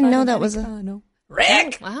 I didn't know that was a... Americano.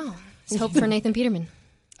 Rick! Wow. Let's hope for Nathan Peterman.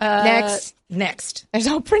 Next. There's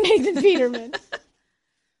hope for Nathan Peterman.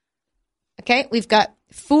 Okay, we've got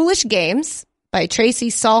Foolish Games by Tracy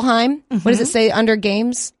Solheim. What does it say under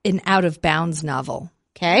games? An out of bounds novel.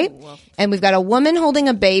 Okay. And we've got a woman holding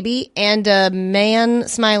a baby and a man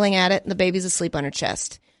smiling at it, and the baby's asleep on her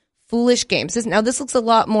chest. Foolish Games. Now, this looks a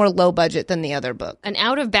lot more low budget than the other book. An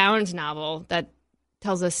out-of-bounds novel that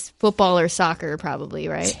tells us football or soccer, probably,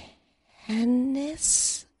 right?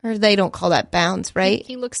 Tennis? Or they don't call that bounds, right?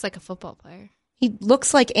 He looks like a football player. He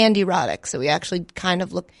looks like Andy Roddick, so we actually kind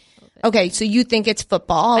of look... Okay, so you think it's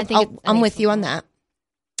football. I think I'm with you on that.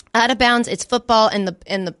 Out of bounds, it's football, and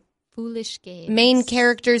the Foolish Games. main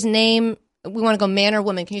character's name, we want to go man or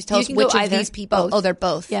woman. Can you tell You us can which go of either. these people? Both. Oh, they're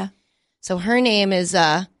both. Yeah. So her name is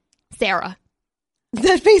Sarah.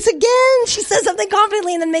 that face again. She says something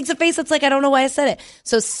confidently and then makes a face that's like, I don't know why I said it.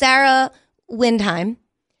 So Sarah Windheim,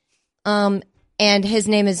 and his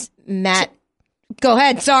name is Matt. Go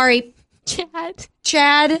ahead. Sorry.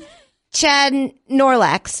 Chad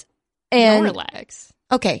Norlax. And Norlax.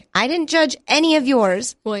 okay, I didn't judge any of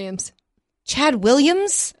yours. Williams. Chad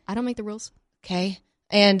Williams. I don't make the rules. Okay.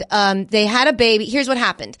 And they had a baby. Here's what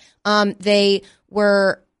happened.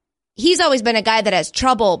 He's always been a guy that has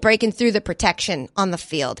trouble breaking through the protection on the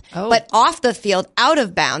field. Oh. But off the field, out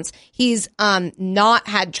of bounds, he's not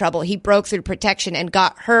had trouble. He broke through protection and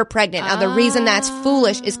got her pregnant. Now, the reason that's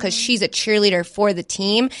foolish is because she's a cheerleader for the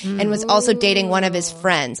team and was also dating one of his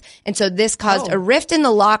friends. And so this caused a rift in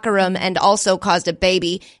the locker room and also caused a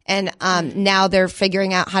baby. And now they're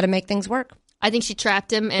figuring out how to make things work. I think she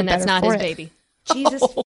trapped him, and that's better not for his it. baby. Jesus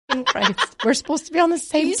f***ing Christ. We're supposed to be on the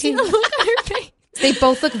same team. Look at her face. They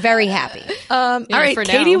both look very happy. All right, for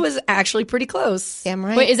Katie now. was actually pretty close. Damn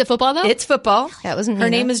right. Wait, is it football, though? It's football. That wasn't Her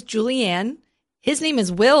Mina. name is Julianne. His name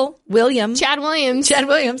is William. Chad Williams. Chad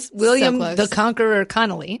Williams. William close. the Conqueror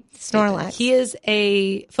Connolly. Snorlax. He is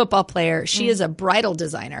a football player. She is a bridal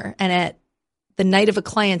designer. And at the night of a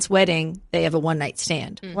client's wedding, they have a one-night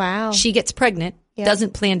stand. Wow. She gets pregnant,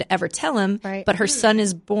 doesn't plan to ever tell him, Right. but her son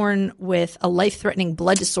is born with a life-threatening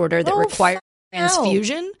blood disorder that requires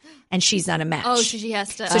transfusion, and she's not a match. Oh, so she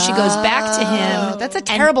has to. So she goes back to him. That's a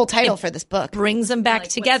terrible title for this book. Brings them back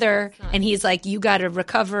together, and he's like, "You got to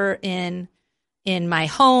recover in my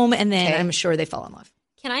home," and then I'm sure they fall in love.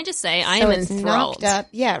 Can I just say, I So am it's enthralled. knocked up.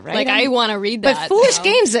 Yeah, right. Like, I want to read that. But Foolish now.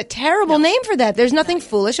 Games is a terrible name for that. There's nothing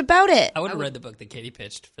foolish about it. I would have read the book that Katie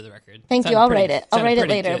pitched for the record. Thank you. Sounded I'll pretty- write it. I'll sounded write it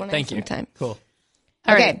pretty later good. when I Thank have you. some time. Cool.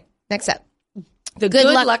 Okay, next up. The good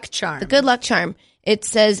luck charm. The Good Luck Charm. It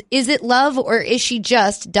says, is it love or is she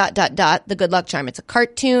just ... The Good Luck Charm. It's a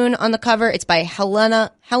cartoon on the cover. It's by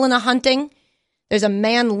Helena Hunting. There's a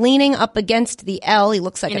man leaning up against the L. He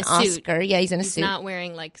looks like In an a suit. Oscar. Yeah, he's in a He's suit. not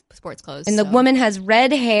wearing, like, sports clothes. And the so. woman has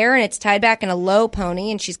red hair and it's tied back in a low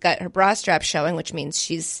pony and she's got her bra strap showing, which means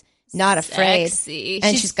she's not afraid. Sexy.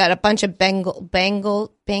 And she's got a bunch of bangle,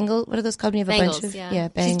 what are those called when you have a bunch Bangles, of? yeah.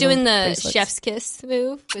 bangle She's doing the bracelets. chef's kiss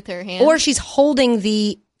move with her hand. Or she's holding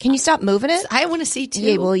the, can you stop moving it? I want to see too.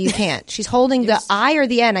 Yeah, well, you can't. She's holding the I or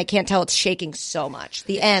the N. I can't tell. It's shaking so much.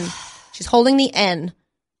 The N. She's holding the N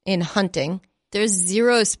in hunting. There's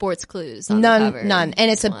zero sports clues on the cover. None. And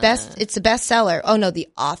it's it's a bestseller. Oh no, the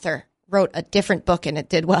author wrote a different book and it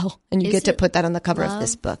did well. And you Is get to it put that on the cover of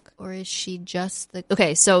this book. Or is she just the...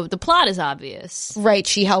 Okay, so the plot is obvious. Right.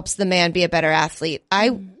 She helps the man be a better athlete.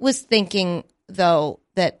 I was thinking though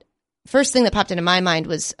that first thing that popped into my mind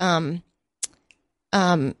was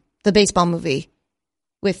the baseball movie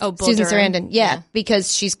with Oh, Bull Susan Durham? Sarandon. Yeah, Yeah.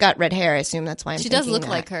 because she's got red hair. I assume that's why I'm She does thinking look that.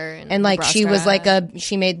 like her. in And like the she was strap. like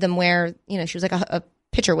she made them wear, she was like a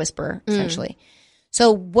pitcher whisperer essentially.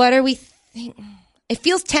 So what are we think? It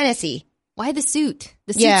feels Tennessee. Why the suit?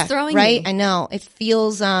 The suit's throwing right? me. I know. It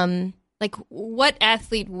feels Like, what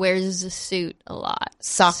athlete wears a suit a lot?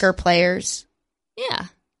 soccer players, Yeah.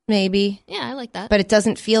 maybe. Yeah, I like that. But it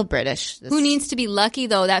doesn't feel British. Who needs to be lucky,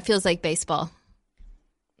 though? That feels like baseball.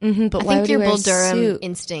 But I why think would your he wear Bull a Durham suit?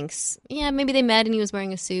 instincts. Yeah, maybe they met and he was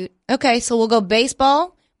wearing a suit. Okay, so we'll go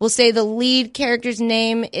baseball. We'll say the lead character's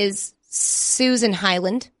name is Susan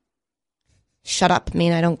Highland. Shut up,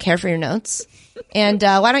 Mina. I don't care for your notes. And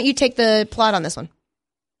why don't you take the plot on this one?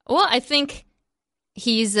 Well, I think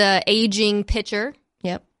he's a aging pitcher.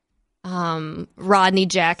 Yep. Rodney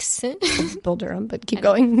Jackson. Bull Durham, but keep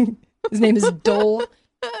going. His name is Dole.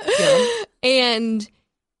 And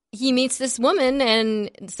he meets this woman, and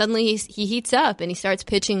suddenly he heats up and he starts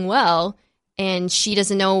pitching well, and she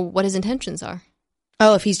doesn't know what his intentions are.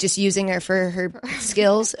 Oh, if he's just using her for her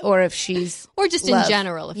skills, or if she's Or just love. in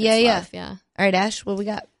general. If Yeah, it's yeah. love, yeah. All right, Ash, what we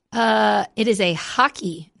got? It is a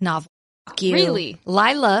hockey novel. Really?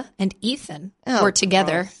 Lila and Ethan Oh, were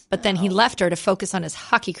together, but then he left her to focus on his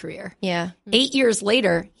hockey career. Yeah. 8 years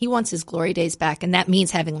later, he wants his glory days back, and that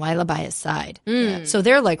means having Lila by his side. So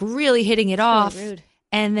they're like really hitting it off. rude.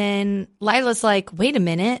 And then Lila's like, wait a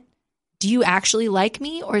minute, do you actually like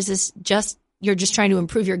me? Or is this just, you're just trying to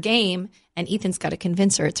improve your game? And Ethan's got to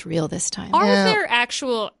convince her it's real this time.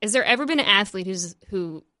 Is there ever been an athlete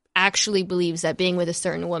who actually believes that being with a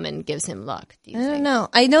certain woman gives him luck? Do you I think? don't know.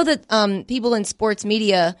 I know that people in sports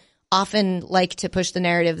media often like to push the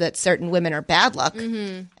narrative that certain women are bad luck,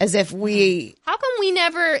 as if we. How come we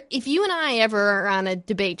never, if you and I ever are on a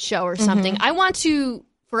debate show or something, I want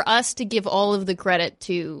for us to give all of the credit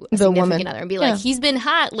to a The significant woman. other and be like, he's been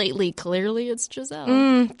hot lately. Clearly, it's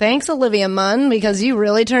Giselle. Thanks, Olivia Munn, because you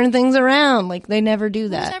really turn things around. Like, they never do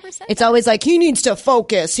that. ever said It's that? always like, he needs to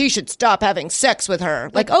focus. He should stop having sex with her.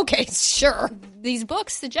 Like, okay, sure. These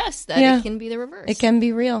books suggest that Yeah. it can be the reverse. It can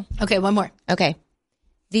be real. Okay, one more. Okay.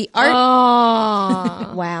 The Art.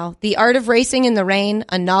 Oh. Wow. The Art of Racing in the Rain,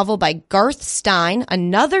 a novel by Garth Stein,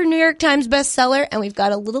 another New York Times bestseller. And we've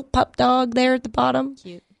got a little pup dog there at the bottom.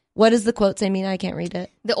 Cute. What does the quote say, Mina? I can't read it.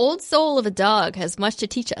 The old soul of a dog has much to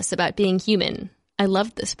teach us about being human. I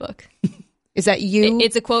loved this book. Is that you?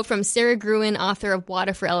 It's a quote from Sarah Gruen, author of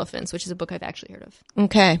Water for Elephants, which is a book I've actually heard of.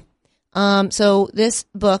 Okay. So this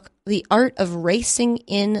book, The Art of Racing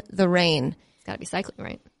in the Rain. It's got to be cycling,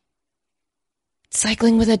 right?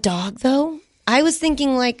 Cycling with a dog, though? I was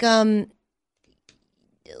thinking like one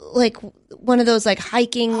of those like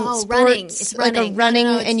hiking sports, running. It's like a running. running,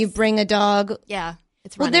 No, and you bring a dog. Yeah,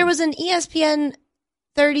 it's Well, running. there was an ESPN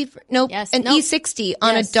 30, nope, Yes, an nope. E60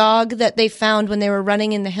 on Yes. a dog that they found when they were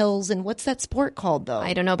running in the hills. And what's that sport called, though?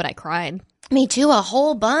 I don't know, but I cried. Me too, a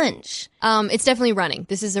whole bunch. It's definitely running.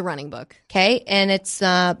 This is a running book. Okay, and it's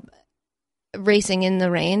Racing in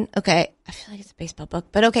the Rain. Okay, I feel like it's a baseball book,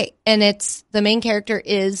 but okay. And it's the main character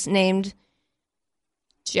is named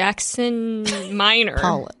Jackson Minor.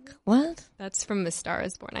 Pollock. What? That's from The Star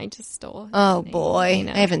is Born. I just stole. his Oh name. boy,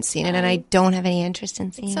 know. I haven't seen it, and I don't have any interest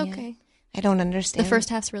in seeing It's it. okay. I don't understand. The first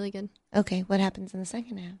half's really good. Okay, what happens in the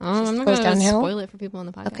second half? I'm Just not goes going to downhill. spoil it for people on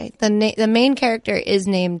the podcast. Okay, the main character is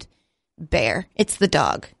named Bear. It's the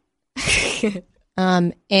dog.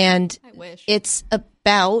 And I wish. it's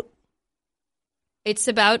about It's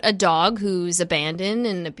about a dog who's abandoned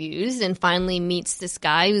and abused and finally meets this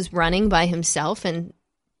guy who's running by himself, and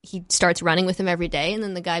he starts running with him every day, and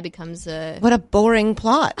then the guy becomes a... what a boring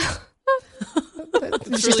plot.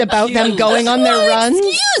 It's just about them going on their runs.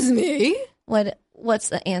 Excuse me? What's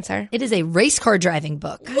the answer? It is a race car driving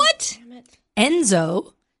book. What?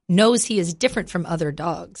 Enzo knows he is different from other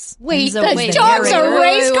dogs. Wait, Enzo the is dog's a narrator.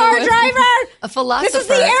 race car driver. A philosopher. This is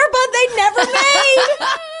the Airbud they never made.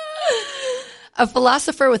 A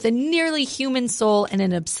philosopher with a nearly human soul and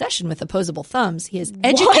an obsession with opposable thumbs, he has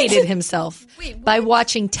educated himself by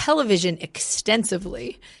watching television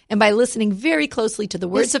extensively and by listening very closely to the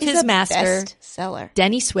words of his master, seller.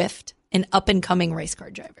 Denny Swift, an up-and-coming race car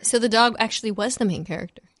driver. So the dog actually was the main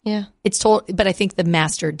character. Yeah. It's told, but I think the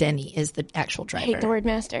master, Denny, is the actual driver. I hate the word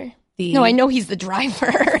master. The- No, I know he's the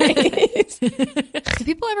driver. Do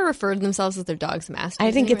people ever refer to themselves as their dog's master?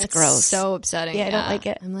 I think it's gross. So upsetting. Yeah, I don't like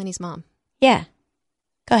it. I'm Lenny's mom. Yeah.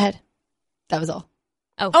 Go ahead. That was all.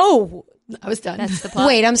 Oh, I was done. That's the plot.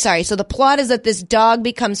 wait, I'm sorry. So the plot is that this dog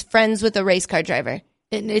becomes friends with a race car driver.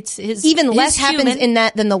 And it's his Even his less happens human- in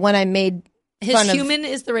that than the one I made His fun of. human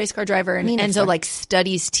is the race car driver, and Mina Enzo for. like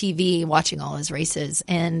studies TV, watching all his races,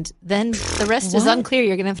 and then the rest is unclear.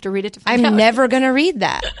 You're gonna have to read it to find out. I'm never going to read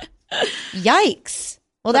that. Yikes.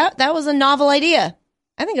 Well, that was a novel idea.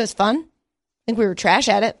 I think it was fun. I think we were trash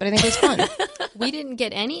at it, but I think it was fun. We didn't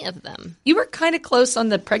get any of them. You were kind of close on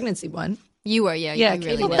the pregnancy one. You were, yeah. Yeah, you Katie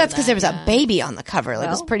really did. did That's because there was that, a baby on the cover. Like, it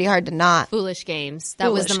was Well. pretty hard to not. Foolish Games.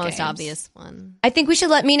 That was the Foolish most Games. obvious one. I think we should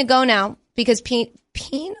let Mina go now because Pino?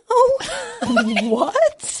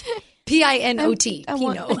 What? P-I-N-O-T. I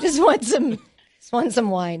Pinot. just want some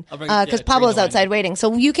wine. I'll bring- Because yeah, Pablo's bring the wine. outside waiting.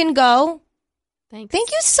 So you can go. Thanks.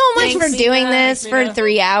 Thank you so much Thanks, for doing Mina. this for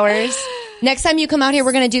 3 hours. Next time you come out here,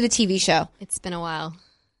 we're going to do the TV show. It's been a while,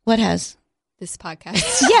 What has? this podcast.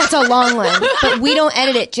 Yeah, it's a long one, but we don't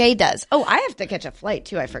edit it. Jay does. Oh, I have to catch a flight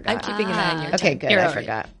too. I forgot. I'm keeping an eye on your Okay, time. good. You're I all right.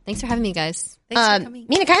 forgot. Thanks for having me, guys. Thanks for coming.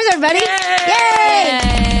 Mina, kindness, everybody.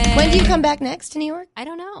 Yay! When do you come back next to New York? I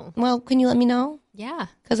don't know. Well, can you let me know? Yeah.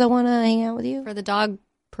 Because I want to hang out with you. For the dog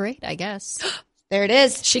parade, I guess. There it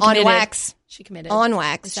is. She on committed. wax. She committed. On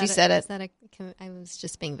wax. Is She that said a- it. is that I was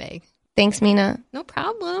just being vague. Thanks, Mina. No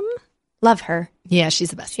problem. Love her. Yeah,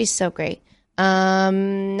 she's the best. She's so great.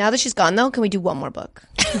 Now that she's gone, though, can we do one more book?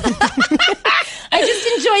 I just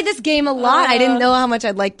enjoyed this game a lot. I didn't know how much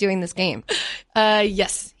I'd like doing this game.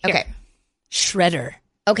 Yes. Here. Okay. Shredder.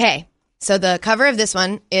 Okay. So the cover of this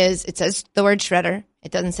one is, it says the word Shredder.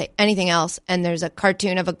 It doesn't say anything else. And there's a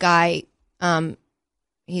cartoon of a guy,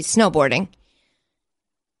 he's snowboarding.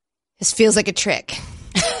 This feels like a trick.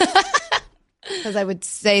 Because I would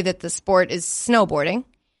say that the sport is snowboarding.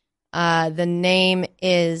 The name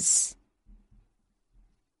is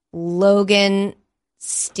Logan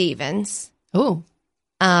Stevens, Oh.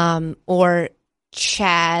 or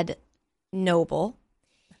Chad Noble.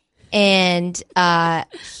 And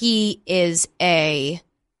he is a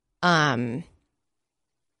I'm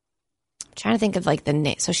trying to think of like the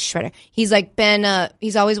name. So Shredder. He's like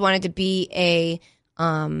he's always wanted to be a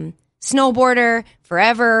snowboarder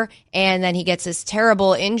forever, and then he gets this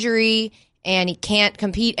terrible injury and he can't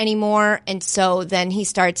compete anymore, and so then he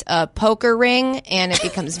starts a poker ring and it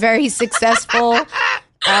becomes very successful.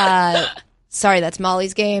 Sorry, that's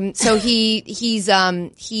Molly's game. So he's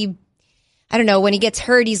I don't know, when he gets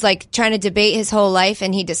hurt, he's like trying to debate his whole life,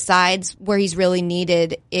 and he decides where he's really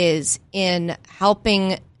needed is in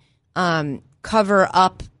helping cover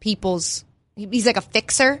up people's. He's like a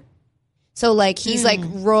fixer. So like he's like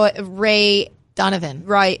Ray Donovan.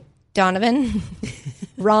 Donovan,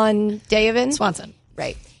 Ron Davin Swanson.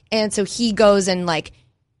 right? And so he goes and like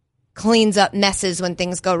cleans up messes when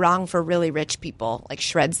things go wrong for really rich people, like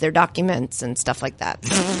shreds their documents and stuff like that.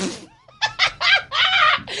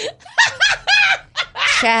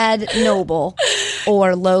 Chad Noble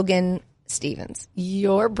or Logan Stevens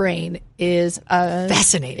Your brain is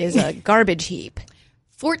fascinating. is a garbage heap.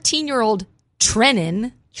 14-year-old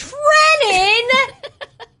Trennan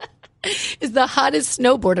is the hottest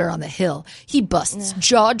snowboarder on the hill. He busts If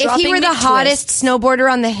jaw-dropping he were the McTwists. hottest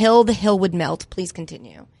snowboarder on the hill would melt. Please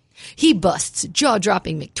continue. He busts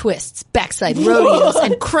jaw-dropping McTwists, backside rodeos,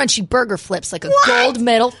 and crunchy burger flips like a gold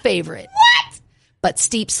medal favorite. What? But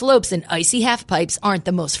steep slopes and icy half-pipes aren't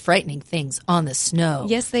the most frightening things on the snow.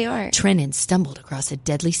 Yes, they are. Trennan stumbled across a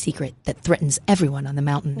deadly secret that threatens everyone on the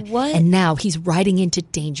mountain. What? And now he's riding into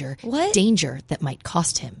danger. What? Danger that might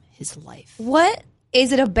cost him his life. What?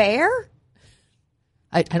 Is it a bear?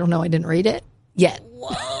 I don't know. I didn't read it yet.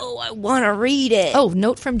 Whoa, I want to read it. Oh,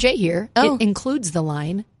 note from Jay here. Oh. It includes the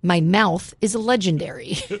line, "My mouth is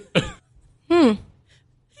legendary."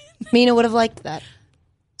 Mina would have liked that.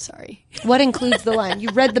 Sorry. What includes the line? You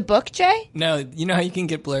read the book, Jay? No, you know how you can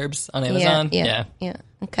get blurbs on Amazon? Yeah.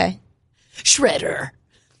 Okay. Shredder.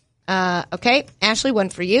 Okay. Ashley, one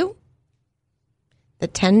for you. The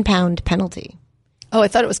 10-pound penalty. Oh, I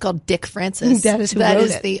thought it was called Dick Francis. That is who That wrote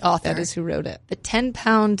is it. the author. That is who wrote it. The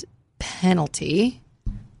 10-pound penalty.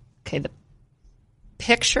 Okay, the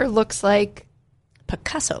picture looks like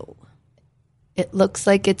Picasso. it looks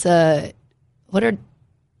like it's a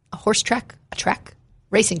horse track? A track?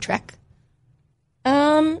 Racing track?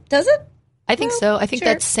 Does it? I think so. I think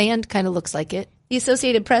sure. that sand kind of looks like it. The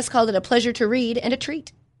Associated Press called it a pleasure to read and a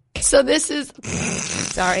treat. So this is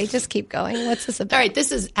Sorry, just keep going. What's this about? all right.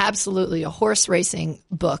 This is absolutely a horse racing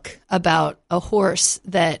book about a horse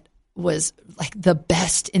that was like the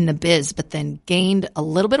best in the biz, but then gained a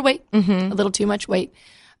little bit of weight, a little too much weight,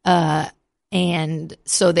 and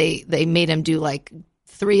so they made him do like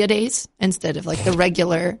 3 a days instead of like the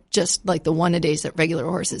regular, just like the 1 a days that regular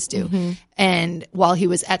horses do. And while he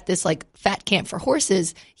was at this like fat camp for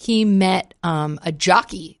horses, he met a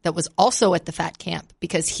jockey that was also at the fat camp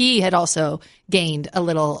because he had also gained a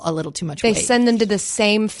little too much They weight. send them to the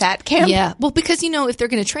same fat camp? Yeah. Well, because, if they're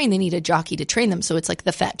going to train, they need a jockey to train them. So it's like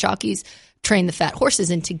the fat jockeys train the fat horses,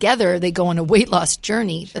 and together they go on a weight loss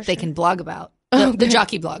journey that they can blog about. The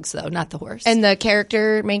jockey blogs, though, not the horse. And the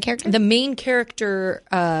main character? The main character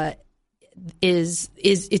is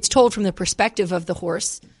it's told from the perspective of the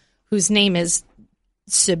horse, whose name is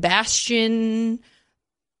Sebastian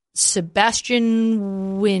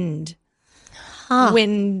Wind. Huh.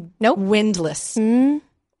 Nope. Windless. They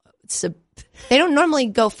don't normally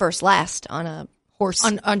go first last on a horse.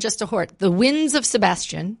 On just a horse. The Winds of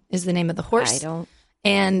Sebastian is the name of the horse. I don't.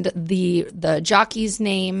 And the jockey's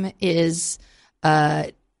name is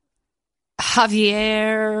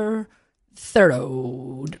Javier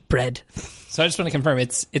Thoroughbred. So I just want to confirm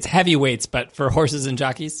it's heavyweights, but for horses and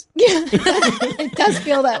jockeys. It does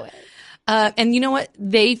feel that way. And you know what?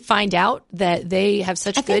 They find out that they have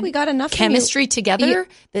such good we got enough chemistry together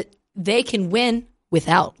that they can win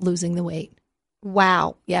without losing the weight.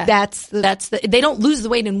 Wow. Yeah, That's they don't lose the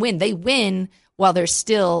weight and win. They win while they're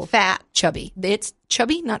still fat. chubby. It's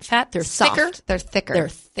chubby, not fat. They're Soft. thicker. They're thicker. They're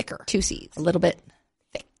thicker. 2 C's. A little bit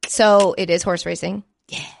thick. So it is horse racing.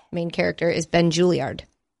 Yeah. Main character is Ben Juilliard.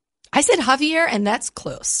 I said Javier, and that's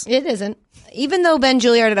close. It isn't. Even though Ben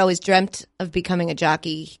Juilliard had always dreamt of becoming a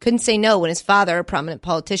jockey, he couldn't say no when his father, a prominent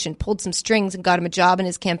politician, pulled some strings and got him a job in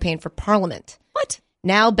his campaign for parliament. What?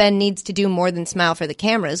 Now Ben needs to do more than smile for the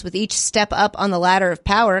cameras. With each step up on the ladder of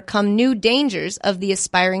power come new dangers of the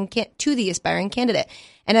aspiring candidate.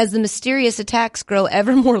 And as the mysterious attacks grow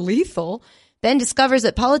ever more lethal, Ben discovers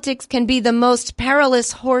that politics can be the most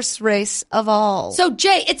perilous horse race of all. So,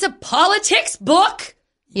 Jay, it's a politics book?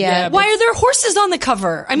 Yeah. Why are there horses on the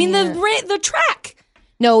cover? I mean, the track.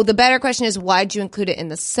 No, the better question is why'd you include it in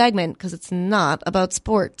the segment? Because it's not about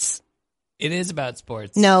sports. It is about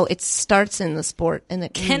sports. No, it starts in the sport. And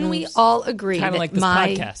it Can we moves. all agree Kinda that like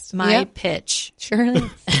this my podcast. pitch Surely.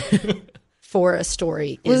 for a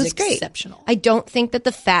story Well, is it's great. exceptional? I don't think that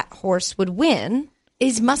the fat horse would win.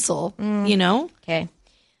 Is muscle, you know? Okay.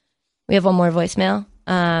 We have one more voicemail.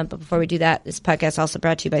 But before we do that, this podcast is also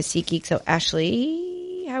brought to you by SeatGeek. So,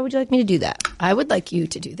 Ashley, how would you like me to do that? I would like you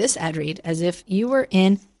to do this ad read as if you were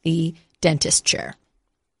in the dentist chair.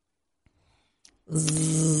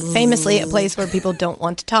 Famously, a place where people don't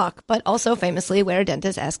want to talk, but also famously where a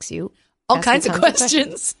dentist asks you All kinds of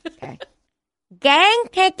questions. Okay. Getting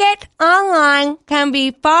tickets online can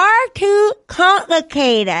be far too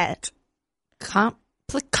complicated.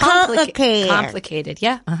 Complicated. Complicated.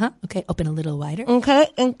 Yeah. Okay. Open a little wider. Okay,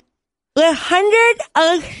 and with hundreds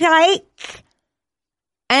of sites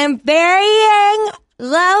and varying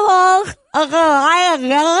levels of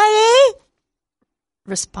reliability.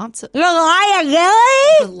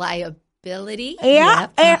 Reliability. Yeah,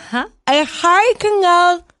 Yep. it's hard to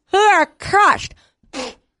know who are crushed.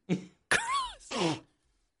 Are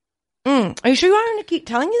you sure you want me to keep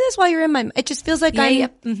telling you this while you're in my... It just feels like I'm...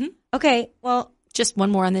 Yep. Okay, well... Just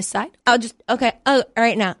one more on this side. I'll just... Okay. Oh,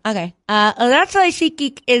 right now. Okay. That's why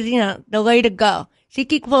SeatGeek is, the way to go.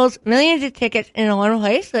 SeatGeek pulls millions of tickets in one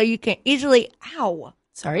place so you can easily...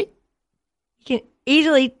 Sorry. You can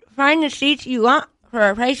easily find the seats you want for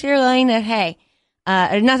a price you're willing to pay.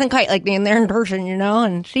 There's nothing quite like being there in person,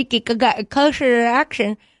 and SeatGeek got you closer to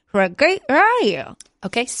action for a great value.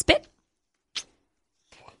 Okay. Spit.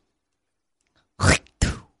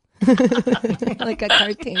 Like a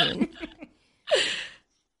cartoon.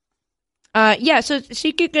 So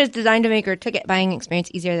SeatGeek is designed to make your ticket buying experience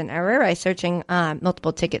easier than ever by searching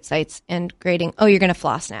multiple ticket sites and grading. Oh, you're going to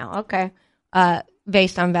floss now. Okay.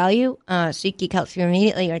 Based on value, SeatGeek helps you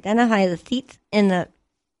immediately identify the seats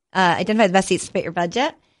identify the best seats to fit your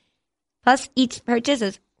budget. Plus, each purchase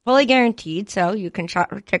is fully guaranteed, so you can shop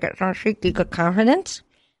for tickets on SeatGeek with confidence.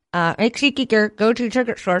 Make SeatGeek your go-to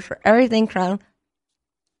ticket source for everything from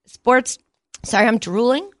sports. Sorry, I'm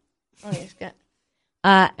drooling.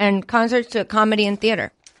 And concerts to comedy and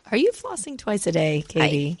theater. Are you flossing twice a day,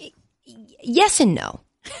 Katie? Yes and no.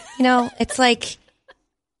 It's like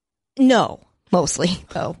no, mostly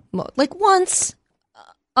though. Like once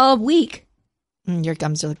a week. Your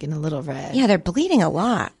gums are looking a little red. Yeah, they're bleeding a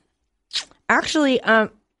lot. Actually, I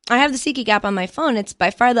have the SeatGeek app on my phone. It's by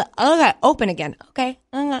far open again. Okay.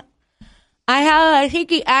 I have a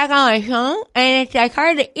SeatGeek app on my phone, and it's like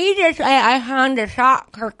hard the easiest way I found to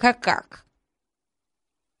shop for tickets.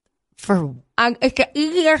 It's the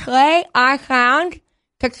easiest way I found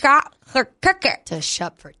to shop for tickets. To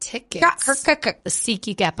shop for tickets. Shop for tickets. The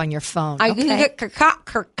SeatGeek app on your phone. I use it to shop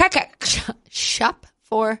for tickets. Shop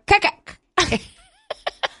for Tickets.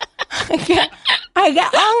 I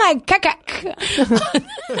get online tickets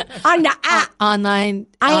on the app. Online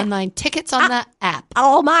tickets on the app.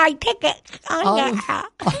 All my tickets on the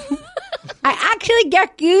app. I actually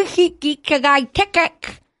just use SeatGeek to buy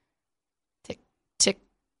tickets.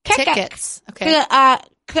 Tickets. Okay. To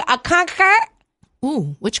a concert.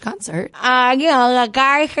 Ooh, which concert? The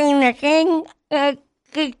guy singing the thing,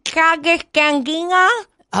 Childish Gambino.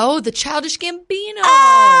 Oh, the Childish Gambino.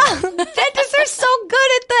 Dentists are so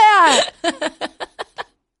good at that.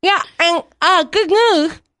 Yeah, and good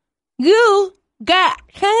news. You get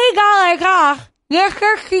 $20 off your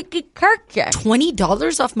first SeatGeek purchase.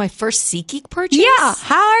 $20 off my first SeatGeek purchase? Yeah,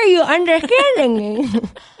 how are you understanding me?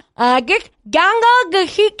 Just download the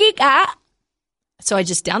SeatGeek app. So I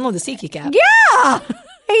just download the SeatGeek app. Yeah!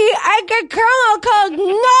 I get promo code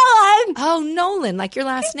Nolan. Oh, Nolan, like your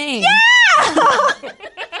last name. Yeah!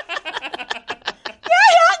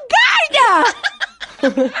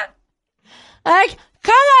 Like,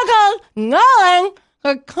 promo code Nolan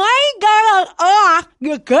for $20 off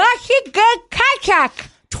your SeatGeek purchase.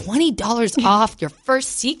 $20 off your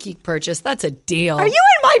first SeatGeek purchase. That's a deal. Are you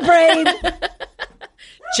in my brain?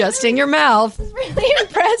 Just in your mouth. Really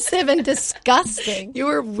impressive and disgusting. You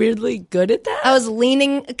were weirdly good at that. I was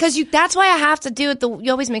leaning because that's why I have to do it.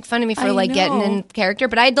 You always make fun of me for I getting know. in character,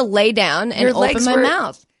 but I had to lay down and Your open legs my were-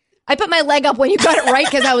 mouth. I put my leg up when you got it right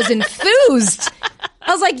because I was enthused.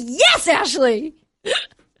 I was like, "Yes, Ashley." I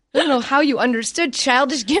don't know how you understood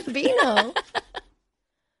Childish Gambino.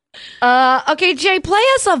 Okay, Jay, play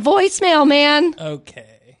us a voicemail, man.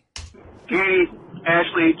 Okay. Katie,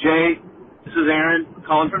 Ashley, Jay, this is Aaron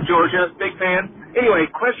calling from Georgia. Big fan. Anyway,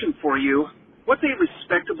 question for you. What's a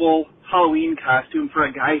respectable Halloween costume for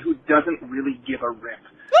a guy who doesn't really give a rip?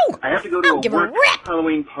 Ooh, I have to go to give a a work rip.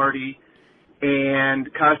 Halloween party, and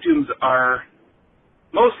costumes are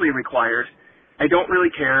mostly required. I don't really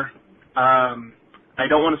care. I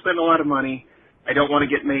don't want to spend a lot of money. I don't want to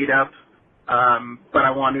get made up, but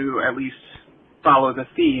I want to at least follow the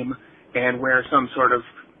theme and wear some sort of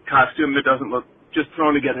costume that doesn't look just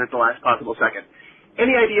thrown together at the last possible second.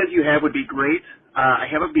 Any ideas you have would be great. I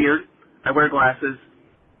have a beard. I wear glasses,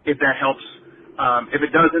 if that helps. If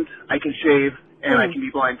it doesn't, I can shave, and I can be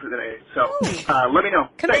blind for the day. So let me know.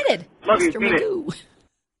 Committed. Thanks. Love you. Mr. Mean it. Magoo.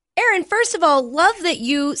 Aaron, first of all, love that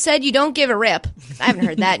you said you don't give a rip. I haven't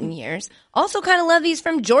heard that in years. Also, kind of love he's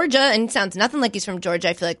from Georgia, and sounds nothing like he's from Georgia.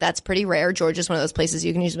 I feel like that's pretty rare. Georgia's one of those places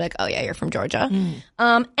you can usually be like, oh yeah, you're from Georgia.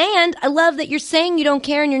 And I love that you're saying you don't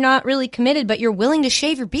care and you're not really committed, but you're willing to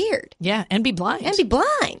shave your beard Yeah, and be blind. and be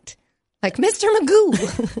blind, like Mr.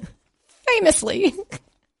 Magoo, famously.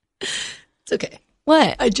 It's okay.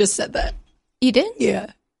 What? I just said that. You did? Yeah.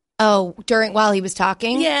 Oh, while he was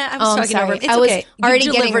talking? Yeah, I was I'm talking sorry. over him. It's I was okay. You already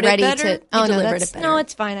getting delivered it ready better. to. You Oh, no, delivered that's, it better. no,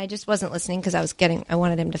 it's fine. I just wasn't listening because I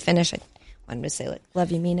wanted him to finish. I wanted him to say, like,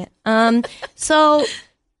 love you, mean it. So,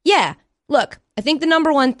 yeah, look, I think the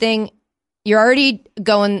number one thing, you're already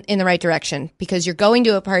going in the right direction because you're going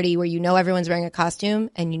to a party where you know everyone's wearing a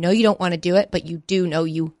costume and you know you don't want to do it, but you do know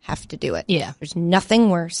you have to do it. Yeah. There's nothing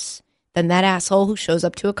worse than that asshole who shows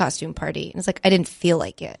up to a costume party and it's like, I didn't feel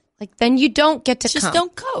like it. Like, then you don't get to Just come.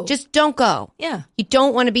 don't go. Just don't go. Yeah. You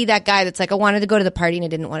don't want to be that guy that's like, I wanted to go to the party and I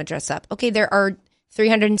didn't want to dress up. Okay, there are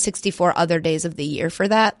 364 other days of the year for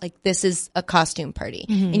that. Like, this is a costume party.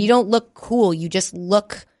 And you don't look cool. You just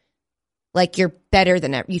look like you're better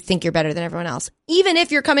than, you think you're better than everyone else. Even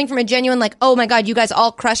if you're coming from a genuine, like, oh my God, you guys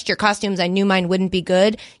all crushed your costumes. I knew mine wouldn't be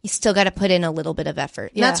good. You still got to put in a little bit of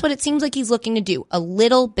effort. And Yeah. that's what it seems like he's looking to do. A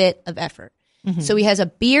little bit of effort. So he has a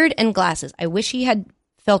beard and glasses. I wish he had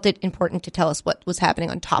felt it important to tell us what was happening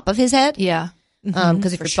on top of his head. Yeah.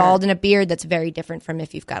 Because if you're bald in a beard, that's very different from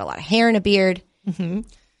if you've got a lot of hair in a beard.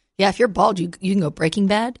 Yeah, if you're bald, you can go Breaking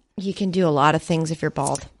Bad. You can do a lot of things if you're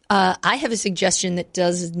bald. I have a suggestion that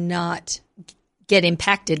does not get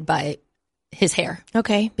impacted by his hair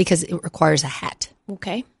Okay. because it requires a hat.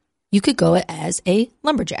 Okay. You could go as a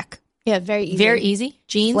lumberjack. Yeah, very easy. Very easy.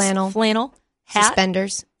 Jeans, Flannel. hat,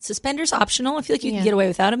 Suspenders. suspenders optional. I feel like you Yeah. can get away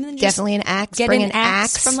without them. Then just Definitely an axe. get Bring an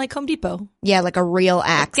axe from like Home Depot. yeah, like a real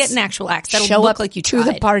axe. Get an actual axe. That'll show look up like you to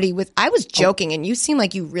tried. the party with. I was joking, and you seem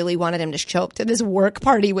like you really wanted him to show up to this work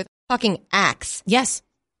party with a fucking axe. Yes.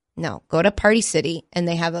 No, go to Party City, and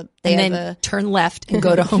they have a. They And have then a. turn left and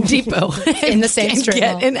go to Home Depot In the same and strip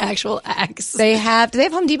get mall. an actual axe. They have. Do they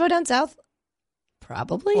have Home Depot down south?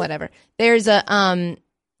 Probably. Whatever. There's a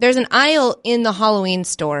there's an aisle in the Halloween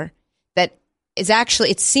store that is actually,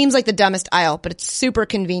 it seems like the dumbest aisle, but it's super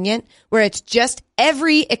convenient, where it's just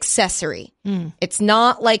every accessory. It's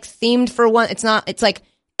not like themed for one. It's like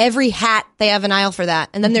every hat, they have an aisle for that.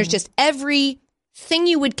 And then there's just every thing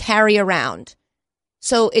you would carry around.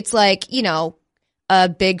 So it's like, you know, a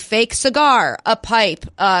big fake cigar, a pipe,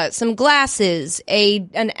 some glasses,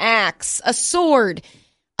 an axe, a sword.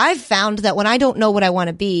 I've found that when I don't know what I want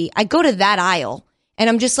to be, I go to that aisle and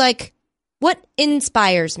I'm just like, what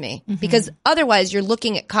inspires me? Because otherwise you're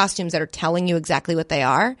looking at costumes that are telling you exactly what they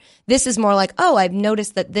are. This is more like, oh, I've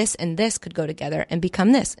noticed that this and this could go together and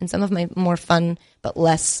become this. And some of my more fun but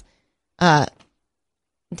less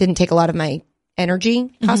didn't take a lot of my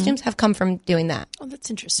energy costumes have come from doing that. Oh, that's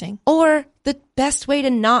interesting. Or the best way to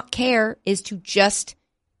not care is to just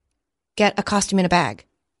get a costume in a bag.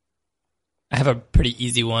 I have a pretty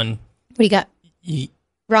easy one. What do you got?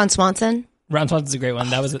 Ron Swanson. Ron Swanson's a great one.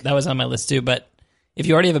 That was on my list too. But if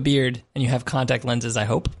you already have a beard and you have contact lenses, I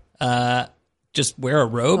hope, just wear a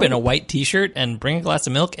robe and a white T-shirt and bring a glass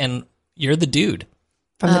of milk, and you're the dude.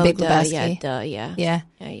 From the Big Lebowski. Yeah.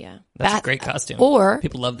 That's a great costume. Or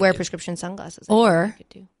people love wear dude. prescription sunglasses. Or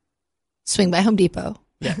swing by Home Depot.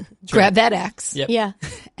 Yeah, Grab that axe. Yep. Yeah.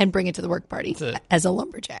 And bring it to the work party as a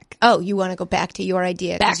lumberjack. Oh, you want to go back to your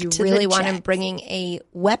idea Back because to you really the want him Jets. bringing a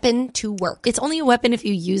weapon to work. It's only a weapon if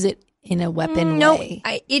you use it in a weapon No, way.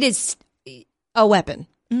 it is a weapon.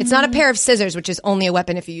 It's not a pair of scissors, which is only a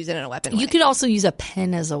weapon if you use it in a weapon way. You could also use a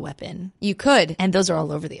pen as a weapon. You could. And those are all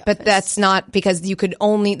over the office. But that's not because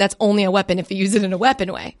that's only a weapon if you use it in a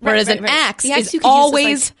weapon way. Whereas an axe The axe is you could always.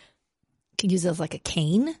 use as could use it as like a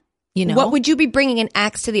cane. You know, What would you be bringing an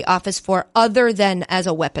axe to the office for other than as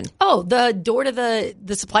a weapon? Oh, the door to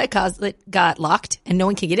the supply closet got locked and no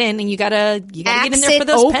one can get in, and you gotta get in there for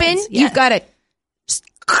those open. pens. Yeah. You've got to.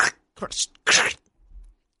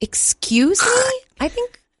 Excuse me? I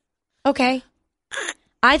think. Okay.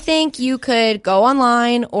 I think you could go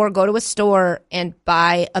online or go to a store and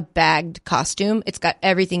buy a bagged costume. It's got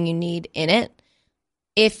everything you need in it.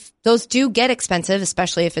 If those do get expensive,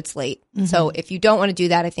 especially if it's late. So if you don't want to do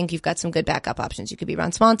that, I think you've got some good backup options. You could be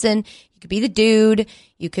Ron Swanson. You could be the dude.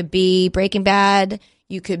 You could be Breaking Bad.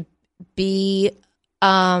 You could be,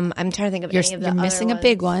 I'm trying to think of any of the You're other missing a ones.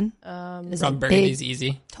 big one. Ron Burgundy's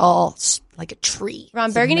easy. Tall, like a tree. Ron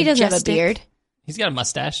It's Burgundy doesn't have a majestic. beard. He's got a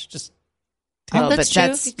mustache. Just Oh, but that's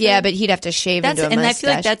true. but he'd have to shave That's into a and mustache. I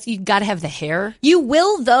feel like that's you got to have the hair. You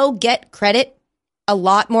will, though, get credit, a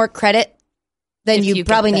lot more credit than If you you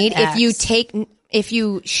probably get the need if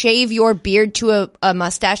you shave your beard to a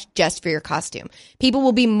mustache just for your costume. People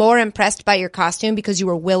will be more impressed by your costume because you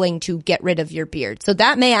were willing to get rid of your beard. So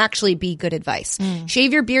that may actually be good advice.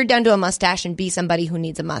 Shave your beard down to a mustache and be somebody who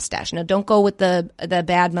needs a mustache. Now, don't go with the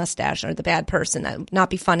bad mustache or the bad person. That would not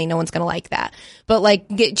be funny. No one's going to like that. But like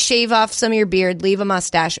shave off some of your beard, leave a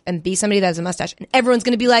mustache, and be somebody that has a mustache. And everyone's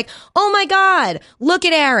going to be like, oh my God, look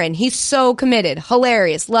at Aaron. He's so committed.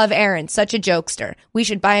 Hilarious. Love Aaron. Such a jokester. We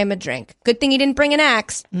should buy him a drink. Good thing he didn't bring an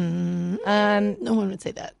axe. No one would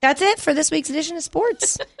say that. That's it for this week's edition of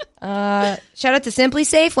sports. Shout out to Simply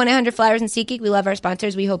Safe, 1-800-Flowers and SeatGeek. We love our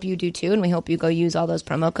sponsors. We hope you do too, and we hope you go use all those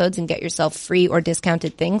promo codes and get yourself free or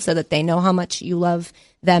discounted things so that they know how much you love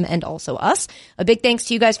them and also us. A big thanks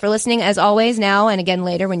to you guys for listening, as always, now and again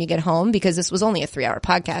later when you get home, because this was only a 3-hour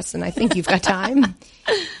podcast, and I think you've got time.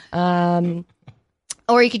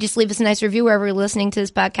 Or you could just leave us a nice review wherever you're listening to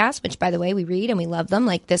this podcast, which, by the way, we read and we love them,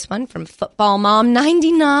 like this one from Football Mom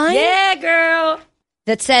 99. Yeah, girl.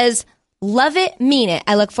 That says, love it, mean it.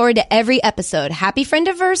 I look forward to every episode. Happy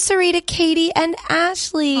friendiversary to Katie and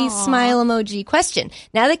Ashley. Smile emoji. Question.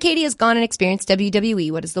 Now that Katie has gone and experienced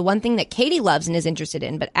WWE, what is the one thing that Katie loves and is interested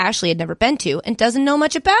in, but Ashley had never been to and doesn't know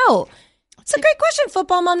much about? It's a great question,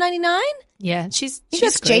 Football Mom 99. Yeah, she's You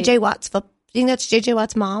think that's great. JJ Watt's you think that's JJ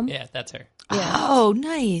Watt's mom? yeah, that's her. Oh,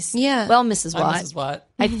 nice. Yeah. Well, Mrs. Hi, Watt. Mrs. Watt.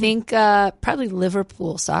 I think probably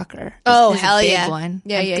Liverpool soccer. Oh, is a hell big yeah. one.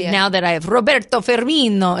 Yeah, I yeah, think yeah. Now that I have Roberto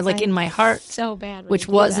Firmino like in my heart, So bad. which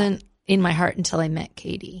wasn't in my heart until I met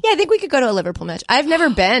Katie. Yeah, I think we could go to a Liverpool match. I've never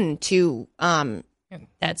been to That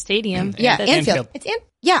stadium. yeah, That's- Anfield. It's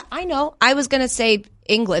yeah, I know. I was going to say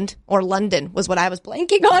England or London was what I was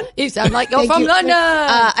blanking on. You sound like you're Thank from you. London.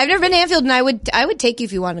 I've never been to Anfield, and I would take you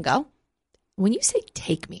if you want to go. When you say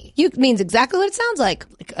take me, You means exactly what it sounds like.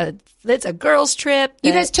 it's a girls' trip.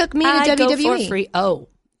 You that guys took me to I go WWE. for free. Oh,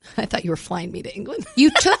 I thought you were flying me to England.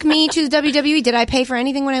 You took me to the WWE. Did I pay for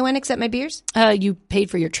anything when I went except my beers? You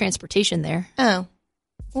paid for your transportation there. Oh,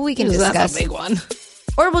 well, we can discuss. That's a big one.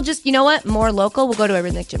 Or we'll just, you know what? More local. We'll go to a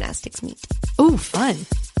rhythmic gymnastics meet. Ooh, fun.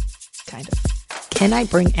 Kind of. Can I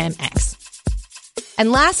bring MX?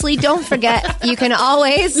 And lastly, don't forget, you can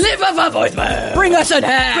always Live up a voicemail. Bring us an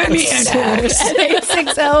axe. Bring me an axe. at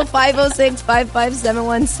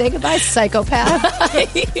 860-506-5571. Say goodbye,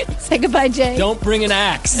 psychopath. Say goodbye, Jay. Don't bring an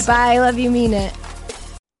axe. Bye. Love you. Mean it.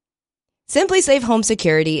 Simply Safe Home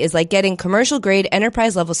Security is like getting commercial-grade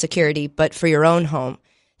enterprise-level security, but for your own home.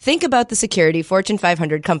 Think about the security Fortune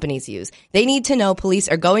 500 companies use. They need to know police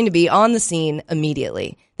are going to be on the scene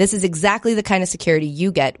immediately. This is exactly the kind of security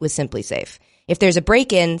you get with Simply Safe. If there's a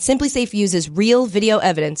break-in, Simply Safe uses real video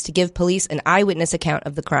evidence to give police an eyewitness account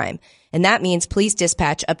of the crime. And that means police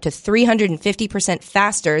dispatch up to 350%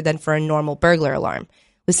 faster than for a normal burglar alarm.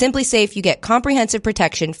 With Simply Safe, you get comprehensive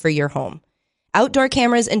protection for your home. Outdoor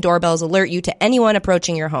cameras and doorbells alert you to anyone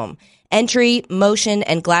approaching your home. Entry, motion,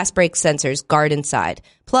 and glass break sensors guard inside.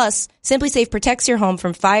 Plus, SimpliSafe protects your home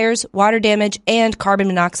from fires, water damage, and carbon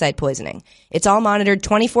monoxide poisoning. It's all monitored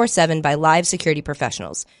 24/7 by live security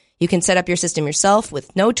professionals. You can set up your system yourself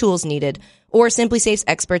with no tools needed, or SimpliSafe's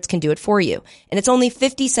experts can do it for you. And it's only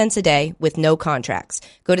 50 cents a day with no contracts.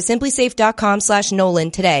 Go to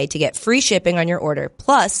simplysafe.com/Nolan today to get free shipping on your order,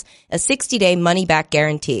 plus a 60-day money-back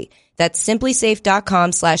guarantee. That's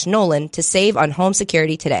simplysafe.com/Nolan to save on home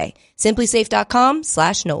security today.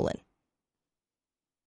 simplysafe.com/Nolan.